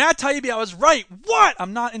 look, Matt Taibbi, I was right. What?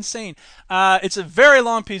 I'm not insane. It's a very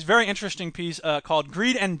long piece, very interesting piece called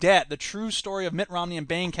Greed and Debt, the True Story of Mitt Romney and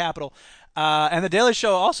Bain Capital. And the Daily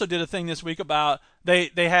Show also did a thing this week about, they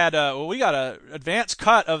had, we got an advanced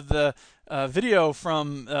cut of the video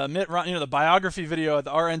from Mitt Romney, the biography video at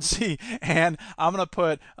the RNC, and I'm going to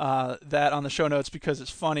put that on the show notes because it's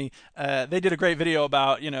funny. They did a great video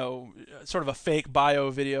about, sort of a fake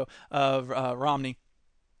bio video of Romney.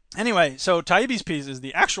 Anyway, so Taibbi's piece is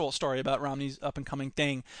the actual story about Romney's up-and-coming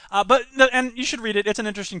thing. And you should read it. It's an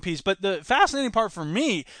interesting piece. But the fascinating part for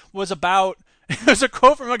me was about, it was a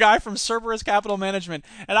quote from a guy from Cerberus Capital Management.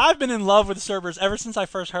 And I've been in love with Cerberus ever since I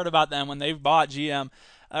first heard about them when they bought GM.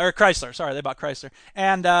 Or Chrysler, sorry, they bought Chrysler,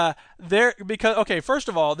 and first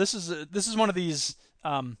of all, this is one of these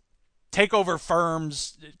takeover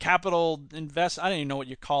firms, capital invest. I don't even know what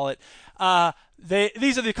you call it.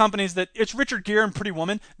 These are the companies that it's Richard Gere and Pretty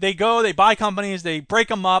Woman. They go, they buy companies, they break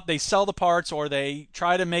them up, they sell the parts, or they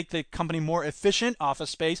try to make the company more efficient,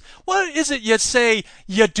 office space. What is it you say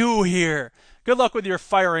you do here? Good luck with your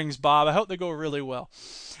firings, Bob. I hope they go really well.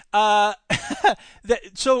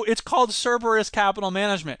 So it's called Cerberus Capital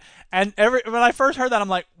Management, and when I first heard that, I'm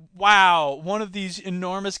like, wow, one of these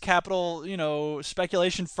enormous capital,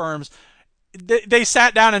 speculation firms. They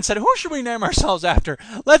sat down and said, who should we name ourselves after?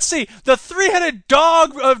 Let's see, the three-headed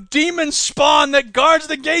dog of demon spawn that guards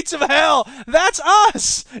the gates of hell. That's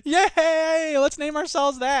us. Yay! Let's name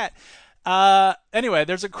ourselves that. Anyway,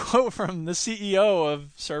 there's a quote from the CEO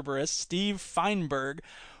of Cerberus, Steve Feinberg,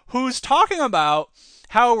 who's talking about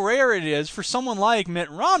how rare it is for someone like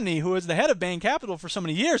Mitt Romney, who is the head of Bain Capital for so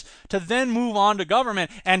many years, to then move on to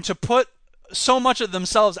government and to put so much of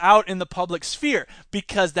themselves out in the public sphere,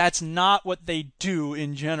 because that's not what they do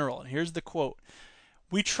in general. And here's the quote.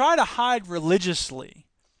 "We try to hide religiously,"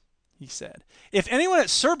 he said. "If anyone at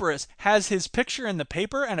Cerberus has his picture in the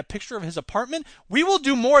paper and a picture of his apartment, we will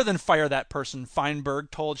do more than fire that person,"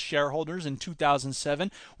 Feinberg told shareholders in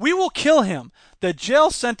 2007. "We will kill him. The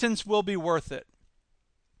jail sentence will be worth it."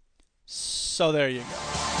 So there you go.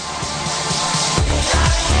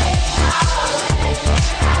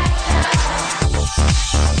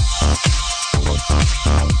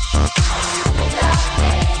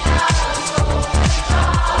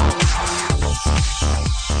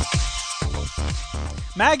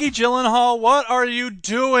 Maggie Gyllenhaal, what are you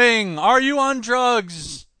doing? Are you on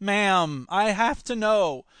drugs, ma'am? I have to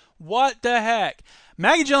know. What the heck?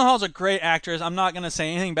 Maggie Gyllenhaal's a great actress. I'm not going to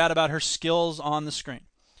say anything bad about her skills on the screen.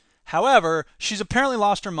 However, she's apparently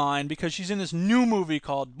lost her mind because she's in this new movie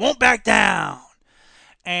called Won't Back Down.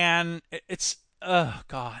 And it's, oh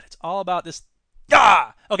God, it's all about this.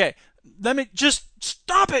 Okay, let me just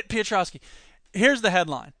stop it, Piotrowski. Here's the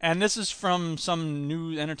headline, and this is from some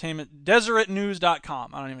news entertainment,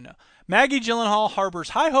 DeseretNews.com. I don't even know. Maggie Gyllenhaal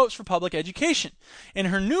harbors high hopes for public education. In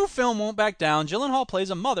her new film, Won't Back Down, Gyllenhaal plays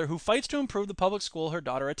a mother who fights to improve the public school her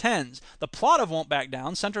daughter attends. The plot of Won't Back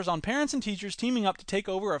Down centers on parents and teachers teaming up to take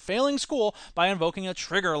over a failing school by invoking a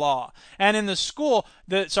trigger law. And in the school,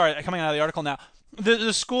 coming out of the article now,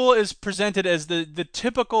 the school is presented as the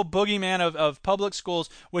typical boogeyman of public schools,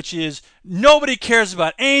 which is nobody cares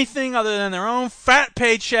about anything other than their own fat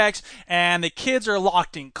paychecks, and the kids are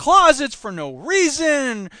locked in closets for no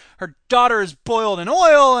reason. Her daughter is boiled in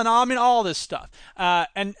oil, and all this stuff.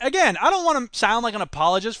 And again, I don't want to sound like an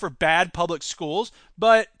apologist for bad public schools,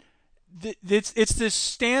 but it's this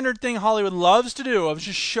standard thing Hollywood loves to do of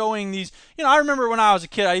just showing these. I remember when I was a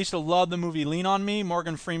kid, I used to love the movie Lean on Me.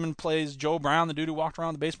 Morgan Freeman plays Joe Brown, the dude who walked around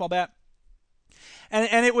with a baseball bat.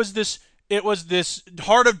 And it was this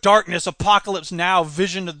Heart of Darkness, Apocalypse Now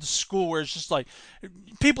vision of the school where it's just like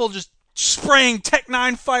people just spraying Tech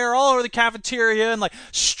 9 fire all over the cafeteria and like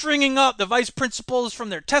stringing up the vice principals from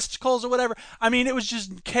their testicles or whatever. It was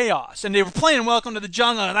just chaos. And they were playing Welcome to the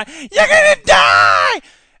Jungle and you're gonna die!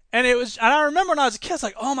 And I remember when I was a kid, it's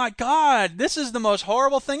like, oh my God, this is the most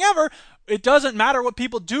horrible thing ever. It doesn't matter what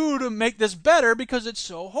people do to make this better because it's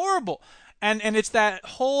so horrible. And it's that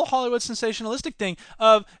whole Hollywood sensationalistic thing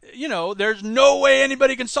of, there's no way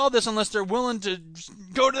anybody can solve this unless they're willing to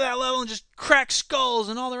go to that level and just crack skulls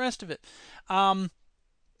and all the rest of it.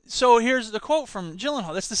 So here's the quote from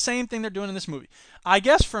Gyllenhaal. That's the same thing they're doing in this movie. I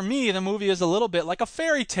guess for me, the movie is a little bit like a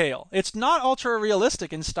fairy tale. It's not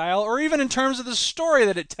ultra-realistic in style or even in terms of the story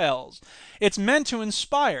that it tells. It's meant to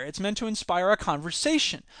inspire. It's meant to inspire a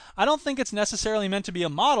conversation. I don't think it's necessarily meant to be a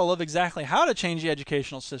model of exactly how to change the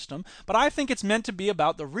educational system, but I think it's meant to be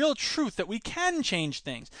about the real truth that we can change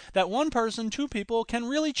things, that one person, two people can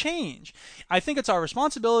really change. I think it's our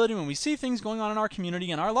responsibility when we see things going on in our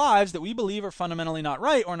community and our lives that we believe are fundamentally not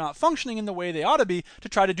right or not functioning in the way they ought to be to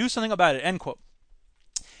try to do something about it, end quote.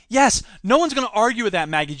 Yes, no one's going to argue with that,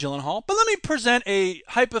 Maggie Gyllenhaal, but let me present a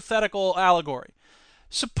hypothetical allegory.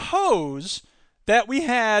 Suppose that we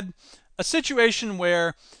had a situation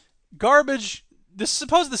where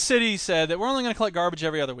suppose the city said that we're only going to collect garbage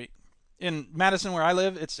every other week. In Madison, where I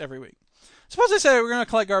live, it's every week. Suppose they say we're going to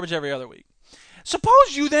collect garbage every other week.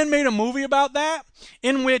 Suppose you then made a movie about that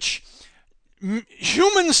in which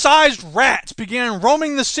human-sized rats began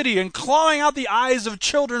roaming the city and clawing out the eyes of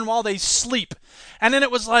children while they sleep. And then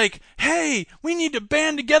it was like, hey, we need to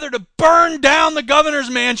band together to burn down the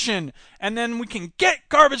governor's mansion. And then we can get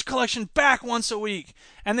garbage collection back once a week.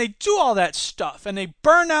 And they do all that stuff. And they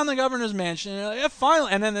burn down the governor's mansion. And yeah,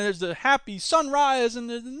 finally, and then there's the happy sunrise and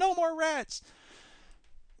there's no more rats.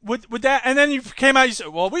 Would that, and then you came out and you said,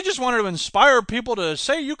 well, we just wanted to inspire people to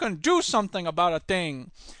say you can do something about a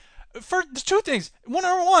thing. For two things.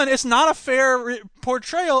 Number one, it's not a fair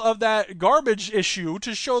portrayal of that garbage issue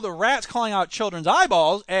to show the rats calling out children's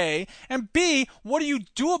eyeballs, A. And B, what do you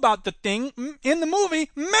do about the thing in the movie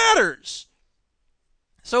matters.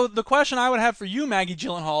 So the question I would have for you, Maggie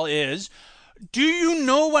Gyllenhaal, is, do you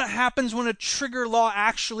know what happens when a trigger law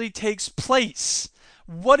actually takes place?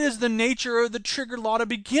 What is the nature of the trigger law to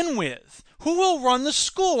begin with? Who will run the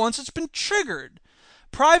school once it's been triggered?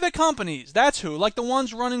 Private companies, that's who, like the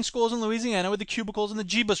ones running schools in Louisiana with the cubicles and the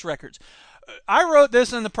Jeebus records. I wrote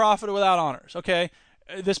this in The Profit Without Honors, okay?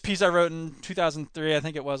 This piece I wrote in 2003, I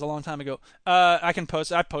think it was, a long time ago. I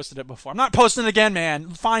posted it before. I'm not posting it again, man.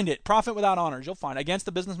 Find it. Profit Without Honors. You'll find it. Against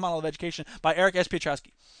the Business Model of Education by Eric S.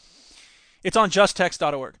 Piotrowski. It's on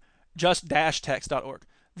justtext.org. Just-text.org.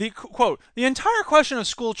 The quote, the entire question of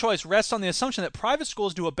school choice rests on the assumption that private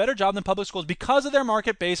schools do a better job than public schools because of their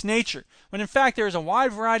market-based nature, when in fact there is a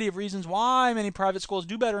wide variety of reasons why many private schools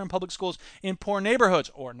do better than public schools in poor neighborhoods,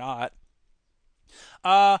 or not.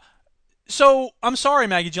 So, I'm sorry,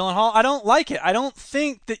 Maggie Gyllenhaal, I don't like it. I don't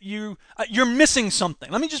think that you're missing something.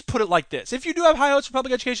 Let me just put it like this. If you do have high hopes for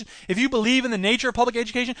public education, if you believe in the nature of public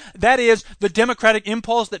education, that is the democratic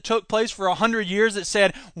impulse that took place for 100 years that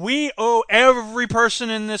said, we owe every person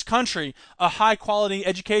in this country a high-quality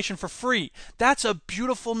education for free. That's a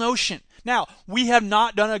beautiful notion. Now, we have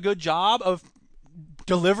not done a good job of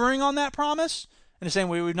delivering on that promise, in the same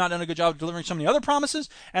way we've not done a good job of delivering so many other promises.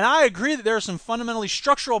 And I agree that there are some fundamentally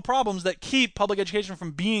structural problems that keep public education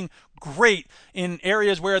from being great in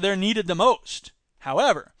areas where they're needed the most.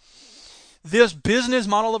 However, this business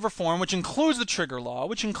model of reform, which includes the trigger law,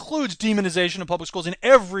 which includes demonization of public schools in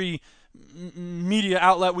every media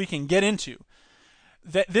outlet we can get into,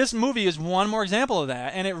 that this movie is one more example of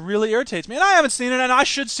that, and it really irritates me. And I haven't seen it, and I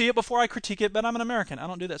should see it before I critique it, but I'm an American. I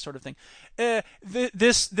don't do that sort of thing.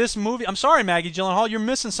 This movie, I'm sorry, Maggie Gyllenhaal, you're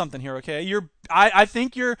missing something here, okay? I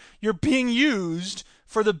think you're being used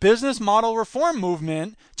for the business model reform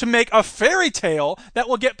movement to make a fairy tale that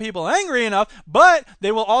will get people angry enough, but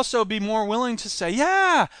they will also be more willing to say,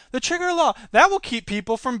 yeah, the trigger law, that will keep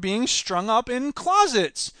people from being strung up in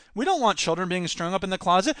closets. We don't want children being strung up in the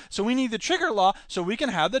closet, so we need the trigger law so we can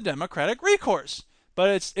have the democratic recourse.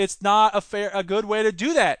 But it's not a good way to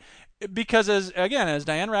do that, because as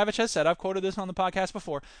Diane Ravitch has said, I've quoted this on the podcast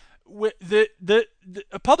before, the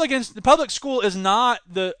public school is not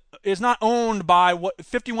owned by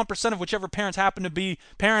 51% of whichever parents happen to be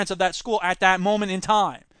parents of that school at that moment in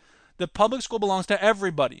time. The public school belongs to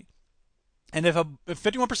everybody, and if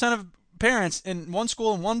 51% of parents in one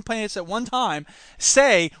school in one place at one time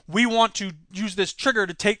say we want to use this trigger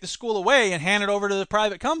to take the school away and hand it over to the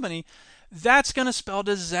private company, that's going to spell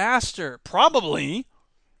disaster, probably,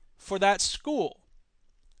 for that school,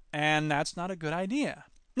 and that's not a good idea.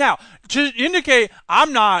 Now, to indicate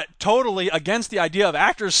I'm not totally against the idea of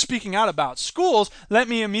actors speaking out about schools, let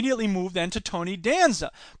me immediately move then to Tony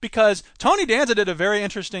Danza, because Tony Danza did a very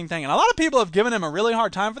interesting thing, and a lot of people have given him a really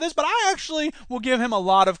hard time for this, but I actually will give him a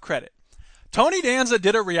lot of credit. Tony Danza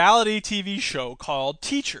did a reality TV show called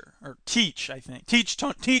Teacher, or Teach, I think. Teach,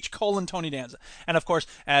 Tony Danza. And of course,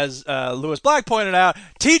 as Lewis Black pointed out,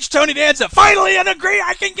 Teach Tony Danza, finally an agree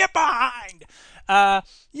I can get behind.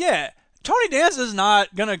 Tony Danza is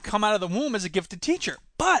not going to come out of the womb as a gifted teacher.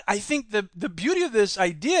 But I think the beauty of this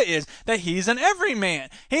idea is that he's an everyman.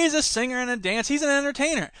 He's a singer and a dance. He's an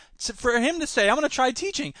entertainer. So for him to say, I'm going to try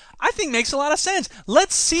teaching, I think makes a lot of sense.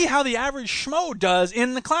 Let's see how the average schmo does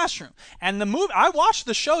in the classroom. And the movie, I watched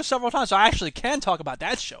the show several times, so I actually can talk about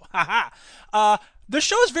that show. The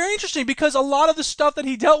show is very interesting because a lot of the stuff that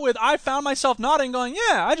he dealt with, I found myself nodding going,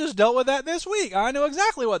 yeah, I just dealt with that this week. I know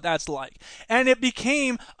exactly what that's like. And it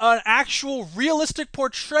became an actual realistic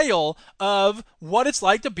portrayal of what it's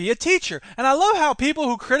like to be a teacher. And I love how people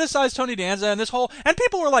who criticize Tony Danza and and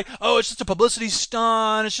people were like, oh, it's just a publicity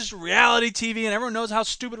stunt, it's just reality TV, and everyone knows how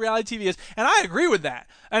stupid reality TV is. And I agree with that.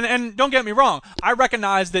 And don't get me wrong, I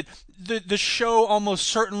recognize that the show almost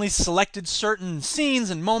certainly selected certain scenes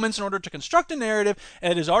and moments in order to construct a narrative.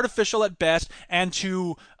 It is artificial at best, and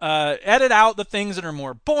to edit out the things that are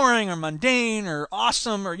more boring or mundane or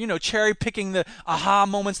awesome, or cherry picking the aha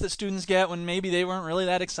moments that students get when maybe they weren't really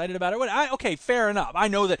that excited about it. Okay, fair enough. I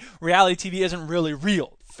know that reality TV isn't really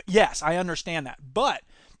real. Yes, I understand that, but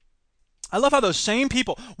I love how those same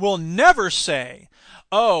people will never say,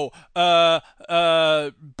 Boston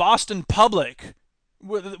Public.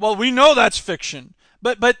 Well, we know that's fiction.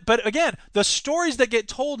 But again, the stories that get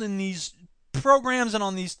told in these programs and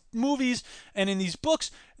on these movies and in these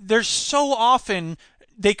books, they're so often,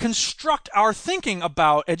 they construct our thinking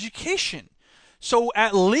about education. So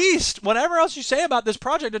at least, whatever else you say about this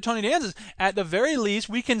project of Tony Danza's, at the very least,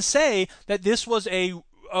 we can say that this was a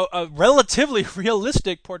relatively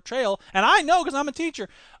realistic portrayal, and I know because I'm a teacher,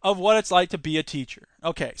 of what it's like to be a teacher.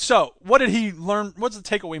 Okay, so what did he learn? What's the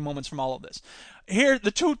takeaway moments from all of this? Here,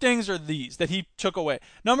 the two things are these that he took away.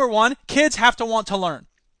 Number one, kids have to want to learn.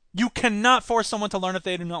 You cannot force someone to learn if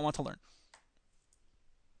they do not want to learn.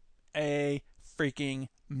 A freaking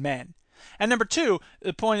men. And number two,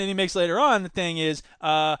 the point that he makes later on, the thing is,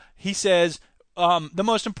 he says, the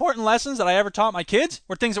most important lessons that I ever taught my kids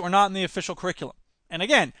were things that were not in the official curriculum. And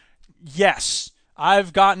again, yes,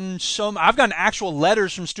 I've gotten actual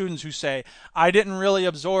letters from students who say, I didn't really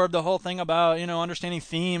absorb the whole thing about, understanding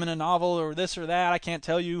theme in a novel or this or that. I can't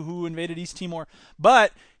tell you who invaded East Timor.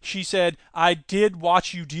 But she said, I did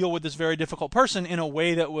watch you deal with this very difficult person in a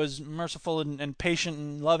way that was merciful and patient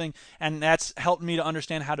and loving. And that's helped me to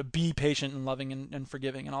understand how to be patient and loving and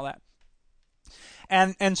forgiving and all that.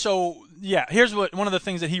 And so, yeah, here's one of the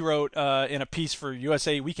things that he wrote in a piece for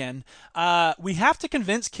USA Weekend. We have to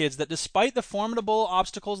convince kids that despite the formidable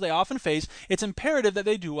obstacles they often face, it's imperative that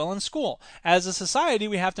they do well in school. As a society,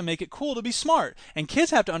 we have to make it cool to be smart. And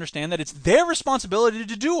kids have to understand that it's their responsibility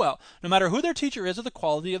to do well, no matter who their teacher is or the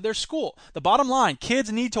quality of their school. The bottom line, kids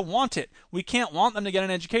need to want it. We can't want them to get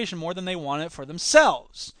an education more than they want it for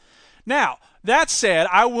themselves. Now, That said,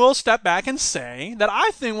 I will step back and say that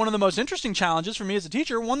I think one of the most interesting challenges for me as a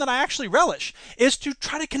teacher, one that I actually relish, is to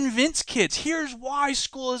try to convince kids, here's why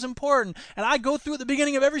school is important. And I go through at the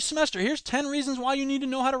beginning of every semester, here's 10 reasons why you need to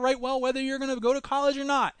know how to write well, whether you're going to go to college or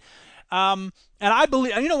not. And I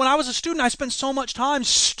believe, when I was a student, I spent so much time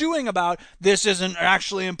stewing about this isn't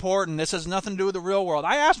actually important. This has nothing to do with the real world.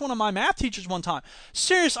 I asked one of my math teachers one time,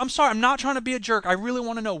 serious, I'm sorry, I'm not trying to be a jerk. I really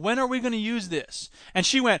want to know, when are we going to use this? And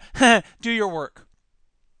she went, do your work.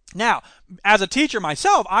 Now, as a teacher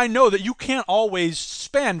myself, I know that you can't always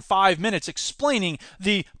spend 5 minutes explaining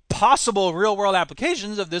the possible real-world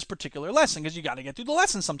applications of this particular lesson, because you got to get through the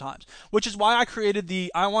lesson sometimes, which is why I created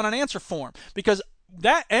the I want an answer form, because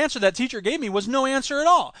that answer that teacher gave me was no answer at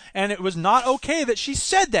all. And it was not okay that she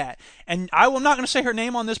said that. And I'm not going to say her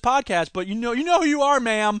name on this podcast, but you know who you are,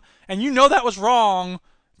 ma'am. And you know that was wrong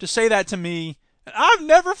to say that to me. I've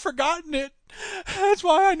never forgotten it. That's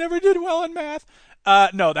why I never did well in math.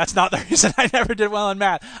 No, that's not the reason I never did well in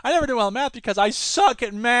math. I never did well in math because I suck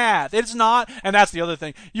at math. It's not, and that's the other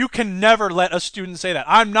thing. You can never let a student say that.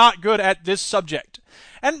 I'm not good at this subject.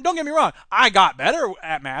 And don't get me wrong, I got better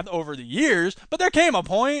at math over the years, but there came a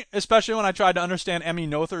point, especially when I tried to understand Emmy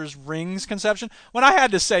Noether's rings conception, when I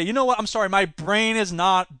had to say, you know what, I'm sorry, my brain is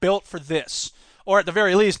not built for this. Or at the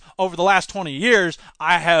very least, over the last 20 years,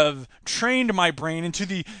 I have trained my brain into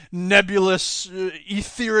the nebulous,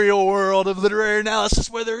 ethereal world of literary analysis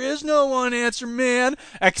where there is no one answer, man.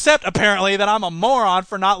 Except, apparently, that I'm a moron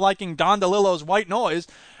for not liking Don DeLillo's White Noise.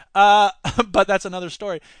 But that's another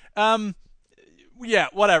story. Yeah,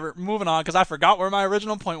 whatever. Moving on, because I forgot where my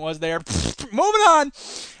original point was there. Moving on.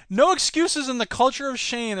 No excuses in the culture of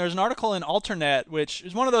shame. There's an article in Alternet, which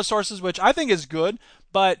is one of those sources which I think is good,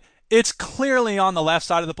 but it's clearly on the left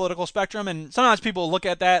side of the political spectrum, and sometimes people look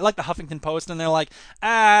at that, like the Huffington Post, and they're like,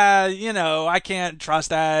 I can't trust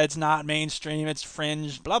that, it's not mainstream, it's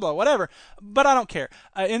fringe, blah, blah, whatever. But I don't care.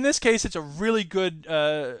 In this case, it's a really good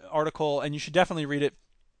article, and you should definitely read it.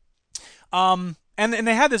 And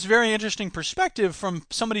they had this very interesting perspective from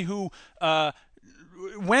somebody who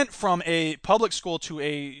went from a public school to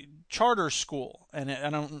a charter school, and I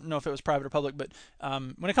don't know if it was private or public, but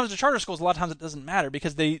when it comes to charter schools, a lot of times it doesn't matter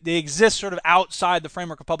because they exist sort of outside the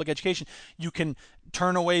framework of public education. You can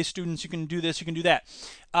turn away students, you can do this, you can do that.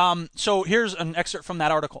 So here's an excerpt from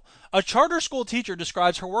that article. A charter school teacher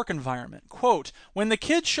describes her work environment. Quote, when the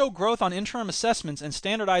kids show growth on interim assessments and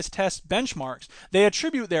standardized test benchmarks, they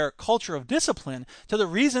attribute their culture of discipline to the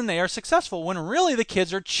reason they are successful, when really the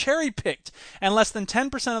kids are cherry-picked, and less than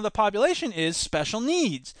 10% of the population is special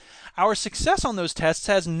needs. Our success on those tests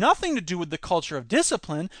has nothing to do with the culture of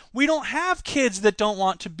discipline. We don't have kids that don't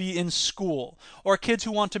want to be in school, or kids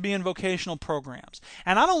who want to be in vocational programs.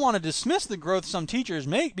 And I don't want to dismiss the growth some teachers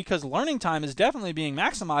make, because learning time is definitely being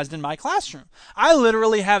maximized in my classroom. I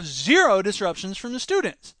literally have zero disruptions from the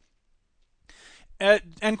students.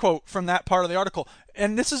 End quote from that part of the article.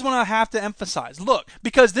 And this is what I have to emphasize. Look,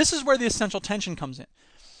 because this is where the essential tension comes in.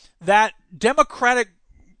 That democratic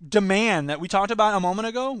demand that we talked about a moment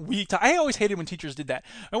ago, I always hated when teachers did that.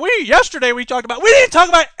 And yesterday we didn't talk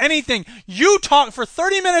about anything. You talked for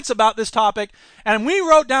 30 minutes about this topic, and we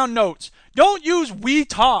wrote down notes. Don't use we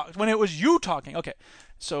talked when it was you talking. Okay,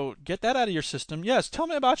 so get that out of your system. Yes, tell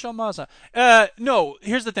me about your mother. No,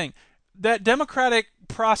 here's the thing. That democratic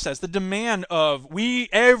process, the demand of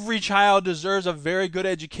every child deserves a very good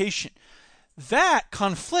education, that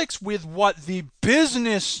conflicts with what the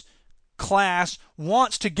business class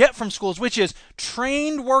wants to get from schools, which is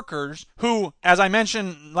trained workers who, as I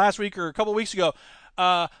mentioned last week or a couple of weeks ago,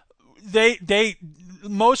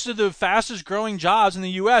 most of the fastest growing jobs in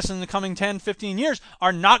the U.S. in the coming 10, 15 years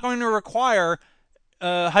are not going to require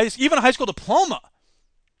even a high school diploma.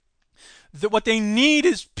 What they need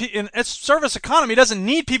is, in a service economy doesn't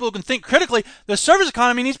need people who can think critically. The service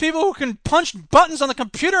economy needs people who can punch buttons on the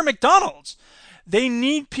computer at McDonald's. They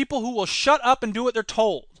need people who will shut up and do what they're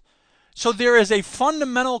told. So there is a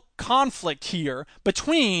fundamental conflict here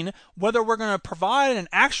between whether we're going to provide an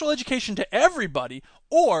actual education to everybody,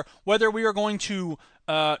 or whether we are going to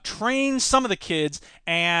train some of the kids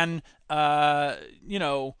and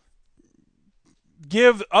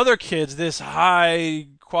give other kids this high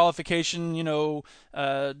qualification,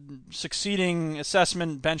 succeeding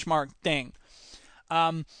assessment benchmark thing.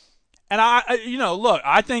 And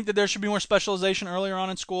I think that there should be more specialization earlier on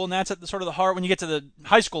in school, and that's at the sort of the heart. When you get to the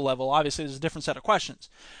high school level, obviously there's a different set of questions.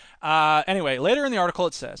 Anyway, later in the article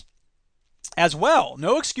it says, As well,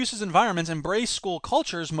 no excuses environments embrace school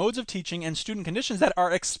cultures, modes of teaching, and student conditions that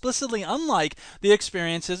are explicitly unlike the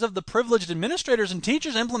experiences of the privileged administrators and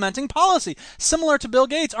teachers implementing policy, similar to Bill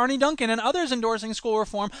Gates, Arnie Duncan, and others endorsing school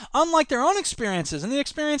reform, unlike their own experiences and the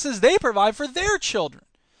experiences they provide for their children.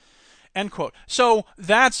 End quote. So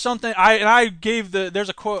that's something I gave there's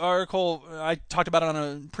a quote article I talked about it on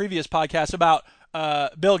a previous podcast about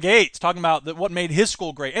Bill Gates talking about what made his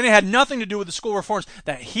school great, and it had nothing to do with the school reforms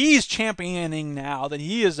that he's championing now, that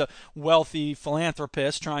he is a wealthy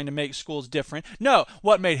philanthropist trying to make schools different. No,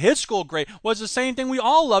 what made his school great was the same thing we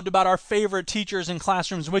all loved about our favorite teachers in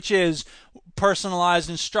classrooms, which is personalized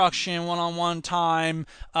instruction, one-on-one time,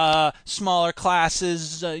 smaller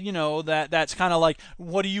classes, that's kind of like,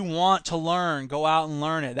 what do you want to learn? Go out and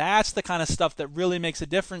learn it. That's the kind of stuff that really makes a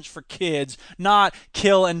difference for kids, not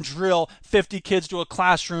kill and drill 50 kids to a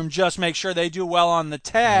classroom, just make sure they do well on the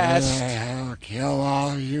test. Kill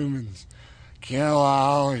all humans. Kill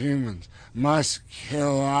all humans. Must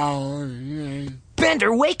kill all humans.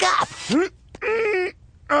 Bender, wake up!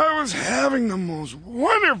 I was having the most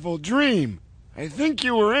wonderful dream. I think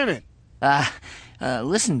you were in it.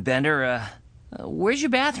 Listen, Bender, where's your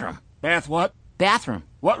bathroom? Bath what? Bathroom.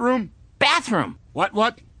 What room? Bathroom! What?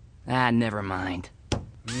 Never mind.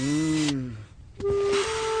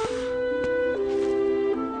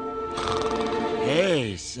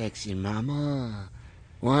 Hey, sexy mama.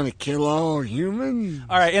 Want to kill all humans?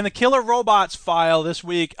 All right, in the Killer Robots file this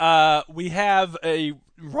week, we have a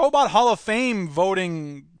Robot Hall of Fame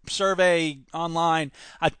voting survey online.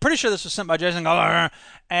 I'm pretty sure this was sent by Jason Galler,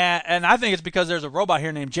 and I think it's because there's a robot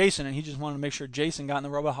here named Jason, and he just wanted to make sure Jason got in the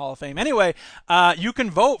Robot Hall of Fame. Anyway, you can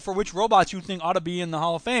vote for which robots you think ought to be in the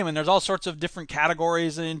Hall of Fame, and there's all sorts of different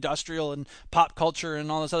categories, industrial and pop culture and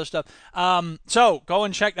all this other stuff. So go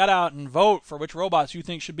and check that out and vote for which robots you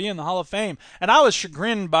think should be in the Hall of Fame. And I was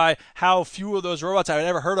chagrined by how few of those robots I had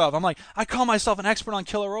ever heard of. I'm like, I call myself an expert on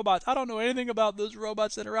killer robots. I don't know anything about those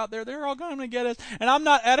robots that are out there. They're all going to get us, and I'm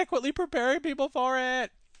not adequately preparing people for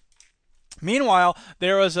it. Meanwhile,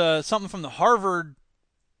 there was something from the Harvard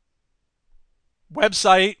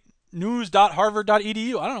website,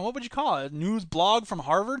 news.harvard.edu. I don't know, what would you call it? A news blog from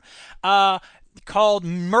Harvard? Called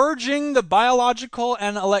Merging the Biological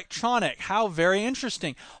and Electronic. How very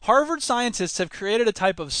interesting. Harvard scientists have created a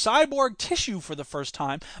type of cyborg tissue for the first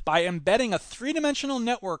time by embedding a three-dimensional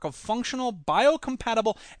network of functional,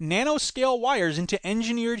 biocompatible nanoscale wires into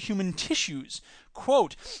engineered human tissues.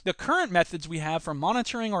 Quote, the current methods we have for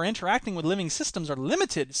monitoring or interacting with living systems are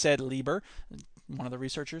limited, said Lieber, one of the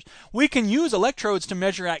researchers. We can use electrodes to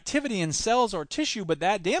measure activity in cells or tissue, but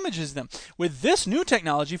that damages them. With this new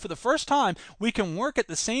technology, for the first time, we can work at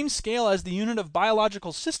the same scale as the unit of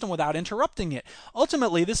biological system without interrupting it.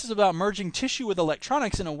 Ultimately, this is about merging tissue with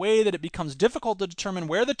electronics in a way that it becomes difficult to determine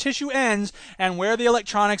where the tissue ends and where the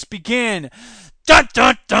electronics begin. Dun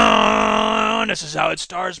dun dun! This is how it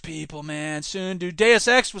starts, people, man. Soon, dude. Deus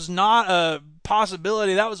Ex was not a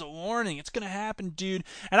possibility. That was a warning. It's going to happen, dude.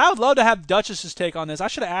 And I would love to have Duchess's take on this. I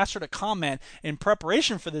should have asked her to comment in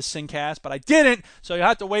preparation for this SynCast, but I didn't, so you'll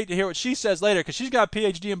have to wait to hear what she says later, because she's got a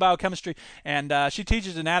PhD in biochemistry, and she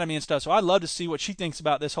teaches anatomy and stuff, so I'd love to see what she thinks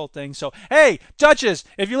about this whole thing. So, hey, Duchess,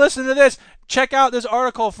 if you listen to this, check out this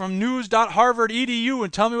article from news.harvard.edu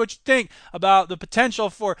and tell me what you think about the potential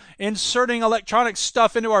for inserting electronic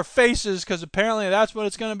stuff into our faces, because apparently that's what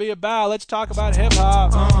it's going to be about. Let's talk about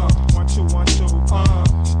hip-hop. 1, 2, 1, 2,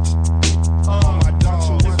 my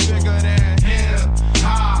dog is bigger than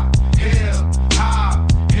hip-hop,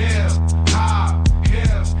 hip-hop, hip-hop,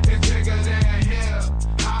 it's bigger than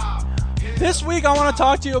hip-hop. This week I want to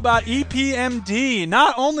talk to you about EPMD,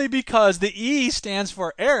 not only because the E stands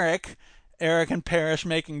for Eric and Parrish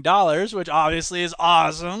Making Dollars, which obviously is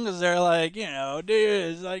awesome, because they're like, dude,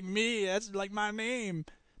 it's like me, that's like my name.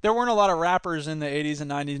 There weren't a lot of rappers in the 80s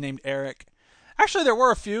and 90s named Eric. Actually, there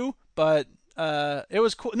were a few, but it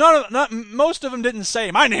was cool. Most of them didn't say,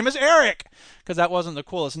 my name is Eric, because that wasn't the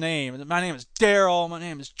coolest name. My name is Daryl, my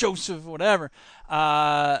name is Joseph, whatever.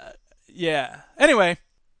 Yeah. Anyway,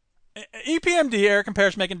 EPMD, Eric and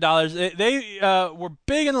Parrish Making Dollars, they were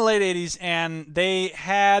big in the late 80s, and they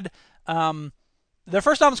had... their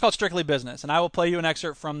first album is called Strictly Business, and I will play you an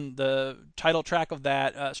excerpt from the title track of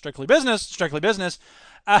that, Strictly Business, Strictly Business.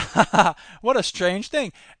 What a strange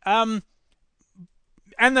thing.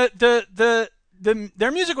 And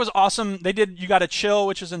their music was awesome. They did You Gotta Chill,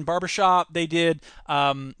 which is in Barbershop. They did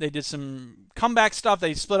some comeback stuff.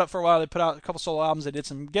 They split up for a while. They put out a couple solo albums. They did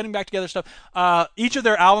some getting back together stuff. Each of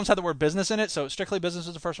their albums had the word business in it. So Strictly Business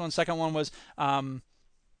was the first one. Second one was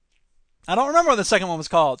I don't remember what the second one was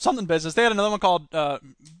called. Something Business. They had another one called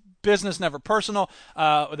Business, Never Personal.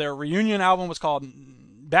 Their reunion album was called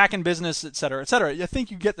Back in Business, etc., etc. I think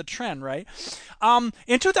you get the trend, right?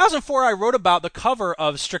 In 2004, I wrote about the cover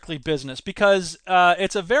of Strictly Business because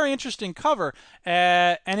it's a very interesting cover,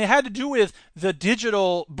 and it had to do with the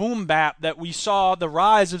digital boom bap that we saw, the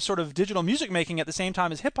rise of sort of digital music making at the same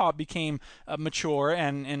time as hip-hop became mature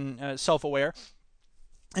and self-aware.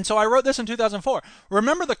 And so I wrote this in 2004.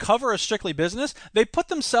 Remember the cover of Strictly Business? They put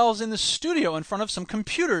themselves in the studio in front of some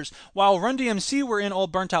computers while Run DMC were in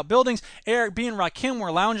old burnt-out buildings. Eric B. and Rakim were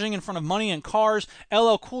lounging in front of money and cars.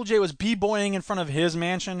 LL Cool J was b-boying in front of his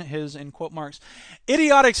mansion, his in quote marks.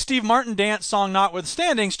 Idiotic Steve Martin dance song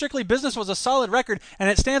notwithstanding, Strictly Business was a solid record, and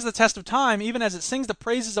it stands the test of time even as it sings the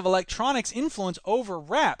praises of electronics influence over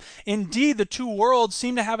rap. Indeed, the two worlds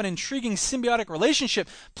seem to have an intriguing symbiotic relationship.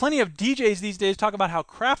 Plenty of DJs these days talk about how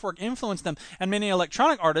Kraftwerk influenced them, and many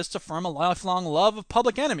electronic artists affirm a lifelong love of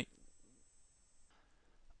Public Enemy.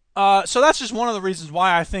 So that's just one of the reasons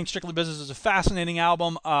why I think Strictly Business is a fascinating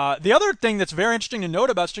album. The other thing that's very interesting to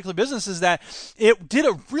note about Strictly Business is that it did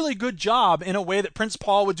a really good job in a way that Prince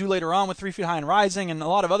Paul would do later on with 3 Feet High and Rising, and a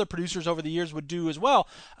lot of other producers over the years would do as well.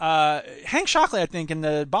 Hank Shocklee, I think, in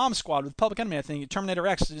the Bomb Squad with Public Enemy, I think Terminator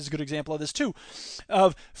X is a good example of this too,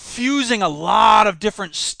 of fusing a lot of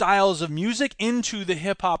different styles of music into the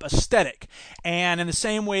hip-hop aesthetic. And in the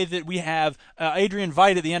same way that we have Adrian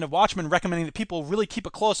Veidt at the end of Watchmen recommending that people really keep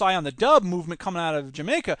a close eye on the dub movement coming out of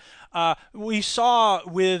Jamaica, we saw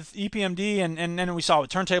with EPMD and then we saw with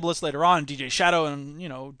Turntablists later on, DJ Shadow and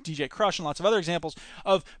DJ Crush and lots of other examples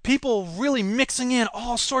of people really mixing in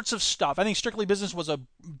all sorts of stuff. I think Strictly Business was a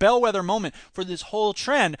bellwether moment for this whole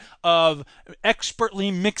trend of expertly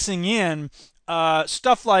mixing in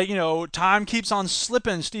stuff like, Time Keeps on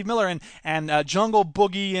Slippin', Steve Miller, and Jungle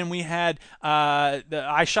Boogie, and we had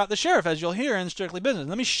I Shot the Sheriff, as you'll hear in Strictly Business.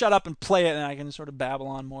 Let me shut up and play it, and I can sort of babble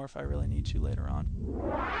on more if I really need to later on.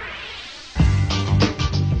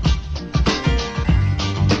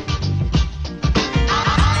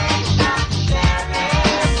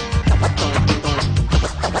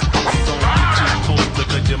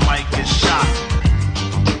 Because your mic is shot.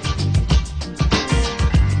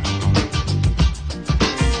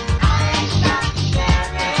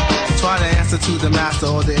 Try to answer to the master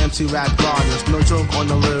or the MC rap goddess. No joke on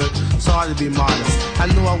the lyric, sorry to be modest. I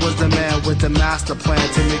knew I was the man with the master plan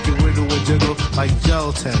to make it wiggle and jiggle like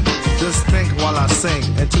gelatin. Just think while I sing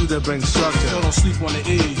and to bring structure. Don't sleep on the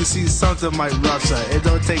E. You see something might rupture. It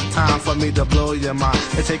don't take time for me to blow your mind.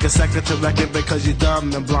 It take a second to wreck it because you're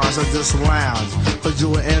dumb and blind. So just lounge. Cause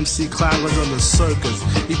you an MC clown was on the circus.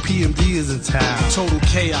 EPMD is in town. Total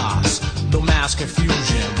chaos, no mass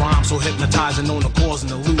confusion. Rhyme so hypnotizing, known to cause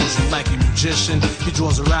an illusion. Like a magician, he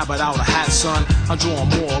draws a rabbit out of a hat, son. I'm drawing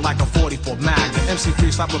more like a 44 Magnum. MC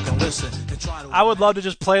Free, stop looking, listen, and try to... I would love to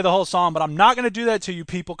just play the whole song, but I'm not going to do that to you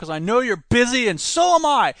people because I know you're busy, and so am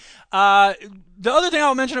I. The other thing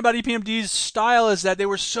I'll mention about EPMD's style is that they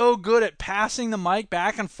were so good at passing the mic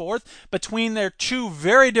back and forth between their two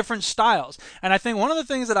very different styles. And I think one of the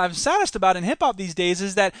things that I'm saddest about in hip-hop these days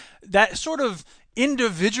is that sort of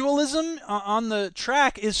individualism on the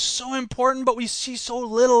track is so important, but we see so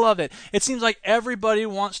little of it. It seems like everybody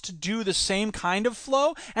wants to do the same kind of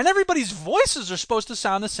flow, and everybody's voices are supposed to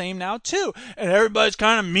sound the same now too. And everybody's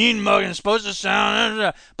kind of mean-mugging, supposed to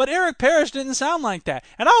sound... But Eric Parrish didn't sound like that.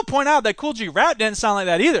 And I'll point out that Cool G Rap didn't sound like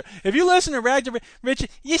that either. If you listen to Rag to Richard,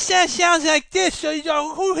 you sounds like this,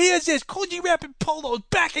 so who hears this? Cool G Rap and Polo's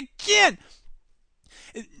back again!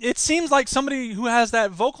 It seems like somebody who has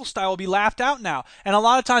that vocal style will be laughed out now. And a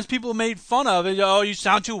lot of times people made fun of it. Oh, you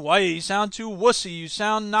sound too white. You sound too wussy.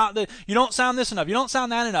 You don't sound this enough. You don't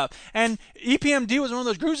sound that enough. And EPMD was one of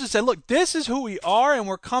those groups that said, look, this is who we are and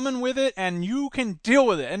we're coming with it and you can deal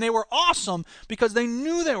with it. And they were awesome because they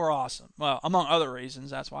knew they were awesome. Well, among other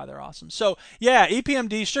reasons, that's why they're awesome. So, yeah,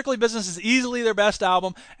 EPMD, Strictly Business is easily their best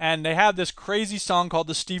album. And they have this crazy song called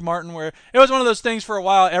The Steve Martin where it was one of those things for a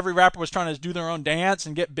while every rapper was trying to do their own dance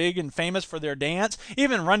and get big and famous for their dance.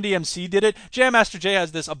 Even Run DMC did it. Jam Master Jay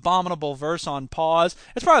has this abominable verse on Pause.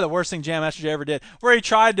 It's probably the worst thing Jam Master Jay ever did, where he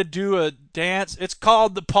tried to do a dance. It's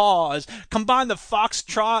called the Pause. Combine the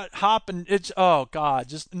foxtrot, hop, and it's, oh God,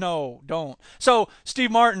 just no, don't. So Steve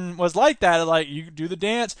Martin was like that, like you do the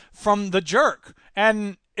dance from The Jerk.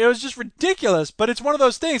 And it was just ridiculous, but it's one of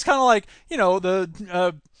those things, kind of like,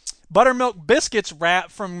 the Buttermilk Biscuits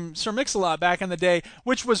rap from Sir Mix-a-Lot back in the day,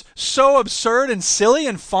 which was so absurd and silly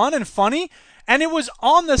and fun and funny, and it was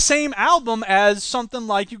on the same album as something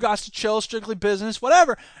like You Got to Chill, Strictly Business,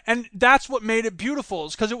 whatever, and that's what made it beautiful,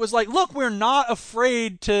 because it was like, look, we're not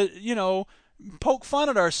afraid to, poke fun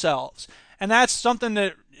at ourselves, and that's something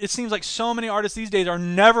that it seems like so many artists these days are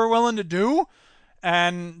never willing to do.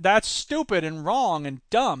 And that's stupid and wrong and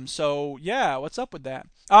dumb. So, yeah, what's up with that?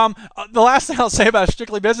 The last thing I'll say about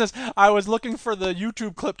Strictly Business, I was looking for the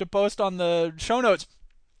YouTube clip to post on the show notes.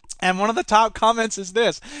 And one of the top comments is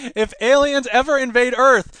this: if aliens ever invade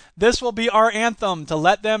Earth, this will be our anthem to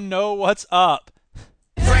let them know what's up.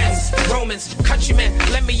 Friends, Romans, countrymen,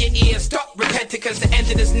 lend me your ears. Stop repenting because the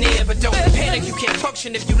end is near. But don't panic, you can't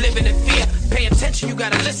function if you live in fear. Pay attention, you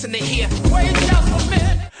gotta listen to hear. Wait just a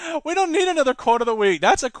minute. We don't need another quote of the week.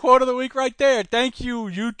 That's a quote of the week right there. Thank you,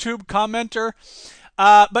 YouTube commenter.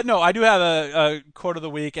 But no, I do have a quote of the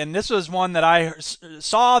week, and this was one that I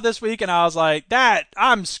saw this week, and I was like,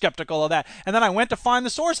 I'm skeptical of that. And then I went to find the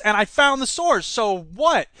source, and I found the source. So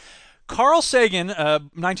what? Carl Sagan,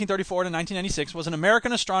 1934 to 1996, was an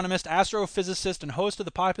American astronomist, astrophysicist, and host of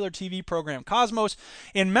the popular TV program Cosmos.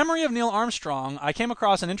 In memory of Neil Armstrong, I came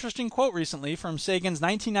across an interesting quote recently from Sagan's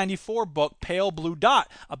 1994 book, Pale Blue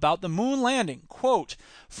Dot, about the moon landing. Quote,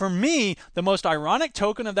 "For me, the most ironic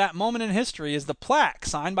token of that moment in history is the plaque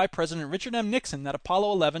signed by President Richard M. Nixon that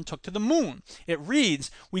Apollo 11 took to the moon. It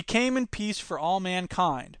reads, 'We came in peace for all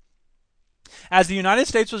mankind.' As the United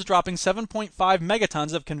States was dropping 7.5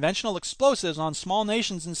 megatons of conventional explosives on small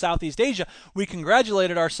nations in Southeast Asia, we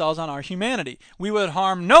congratulated ourselves on our humanity. We would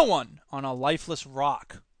harm no one on a lifeless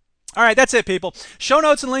rock." All right, that's it, people. Show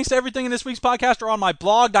notes and links to everything in this week's podcast are on my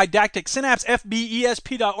blog, Didactic Synapse,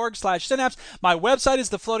 fbesp.org/synapse. My website is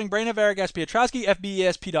The Floating Brain of Eric S. Piotrowski,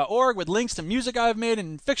 fbesp.org, with links to music I've made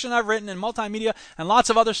and fiction I've written and multimedia and lots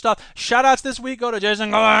of other stuff. Shout-outs this week go to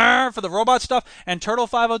Jason for the robot stuff, and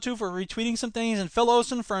Turtle502 for retweeting some things, and Phil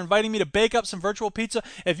Olsen for inviting me to bake up some virtual pizza.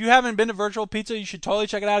 If you haven't been to Virtual Pizza, you should totally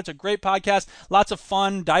check it out. It's a great podcast. Lots of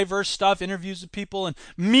fun, diverse stuff, interviews with people, and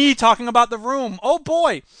me talking about The Room. Oh,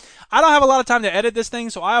 boy. I don't have a lot of time to edit this thing,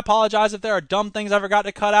 so I apologize if there are dumb things I forgot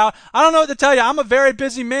to cut out. I don't know what to tell you. I'm a very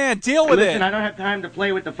busy man. Deal with it. Listen, I don't have time to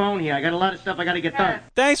play with the phone here. I got a lot of stuff I got to get done.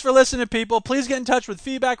 Thanks for listening, people. Please get in touch with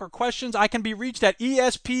feedback or questions. I can be reached at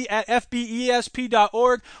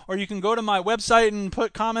esp@fbesp.org, or you can go to my website and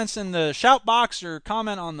put comments in the shout box or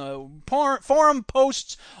comment on the forum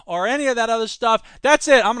posts or any of that other stuff. That's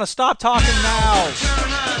it. I'm going to stop talking now.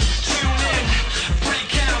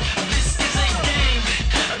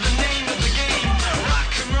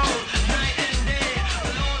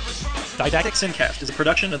 Didactic SynCast is a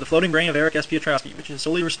production of the Floating Brain of Eric S. Piotrowski, which is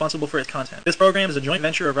solely responsible for its content. This program is a joint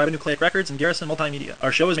venture of Ribonucleic Records and Garrison Multimedia.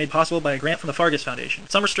 Our show is made possible by a grant from the Fargus Foundation.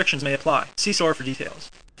 Some restrictions may apply. See SOAR for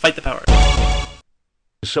details. Fight the power.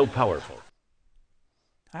 So powerful.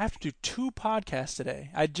 I have to do 2 podcasts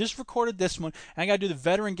today. I just recorded this one, and I got to do the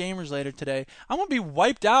Veteran Gamers later today. I'm going to be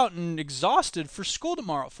wiped out and exhausted for school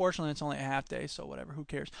tomorrow. Fortunately, it's only a half day, so whatever. Who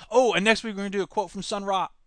cares? Oh, and next week we're going to do a quote from Sun Ra.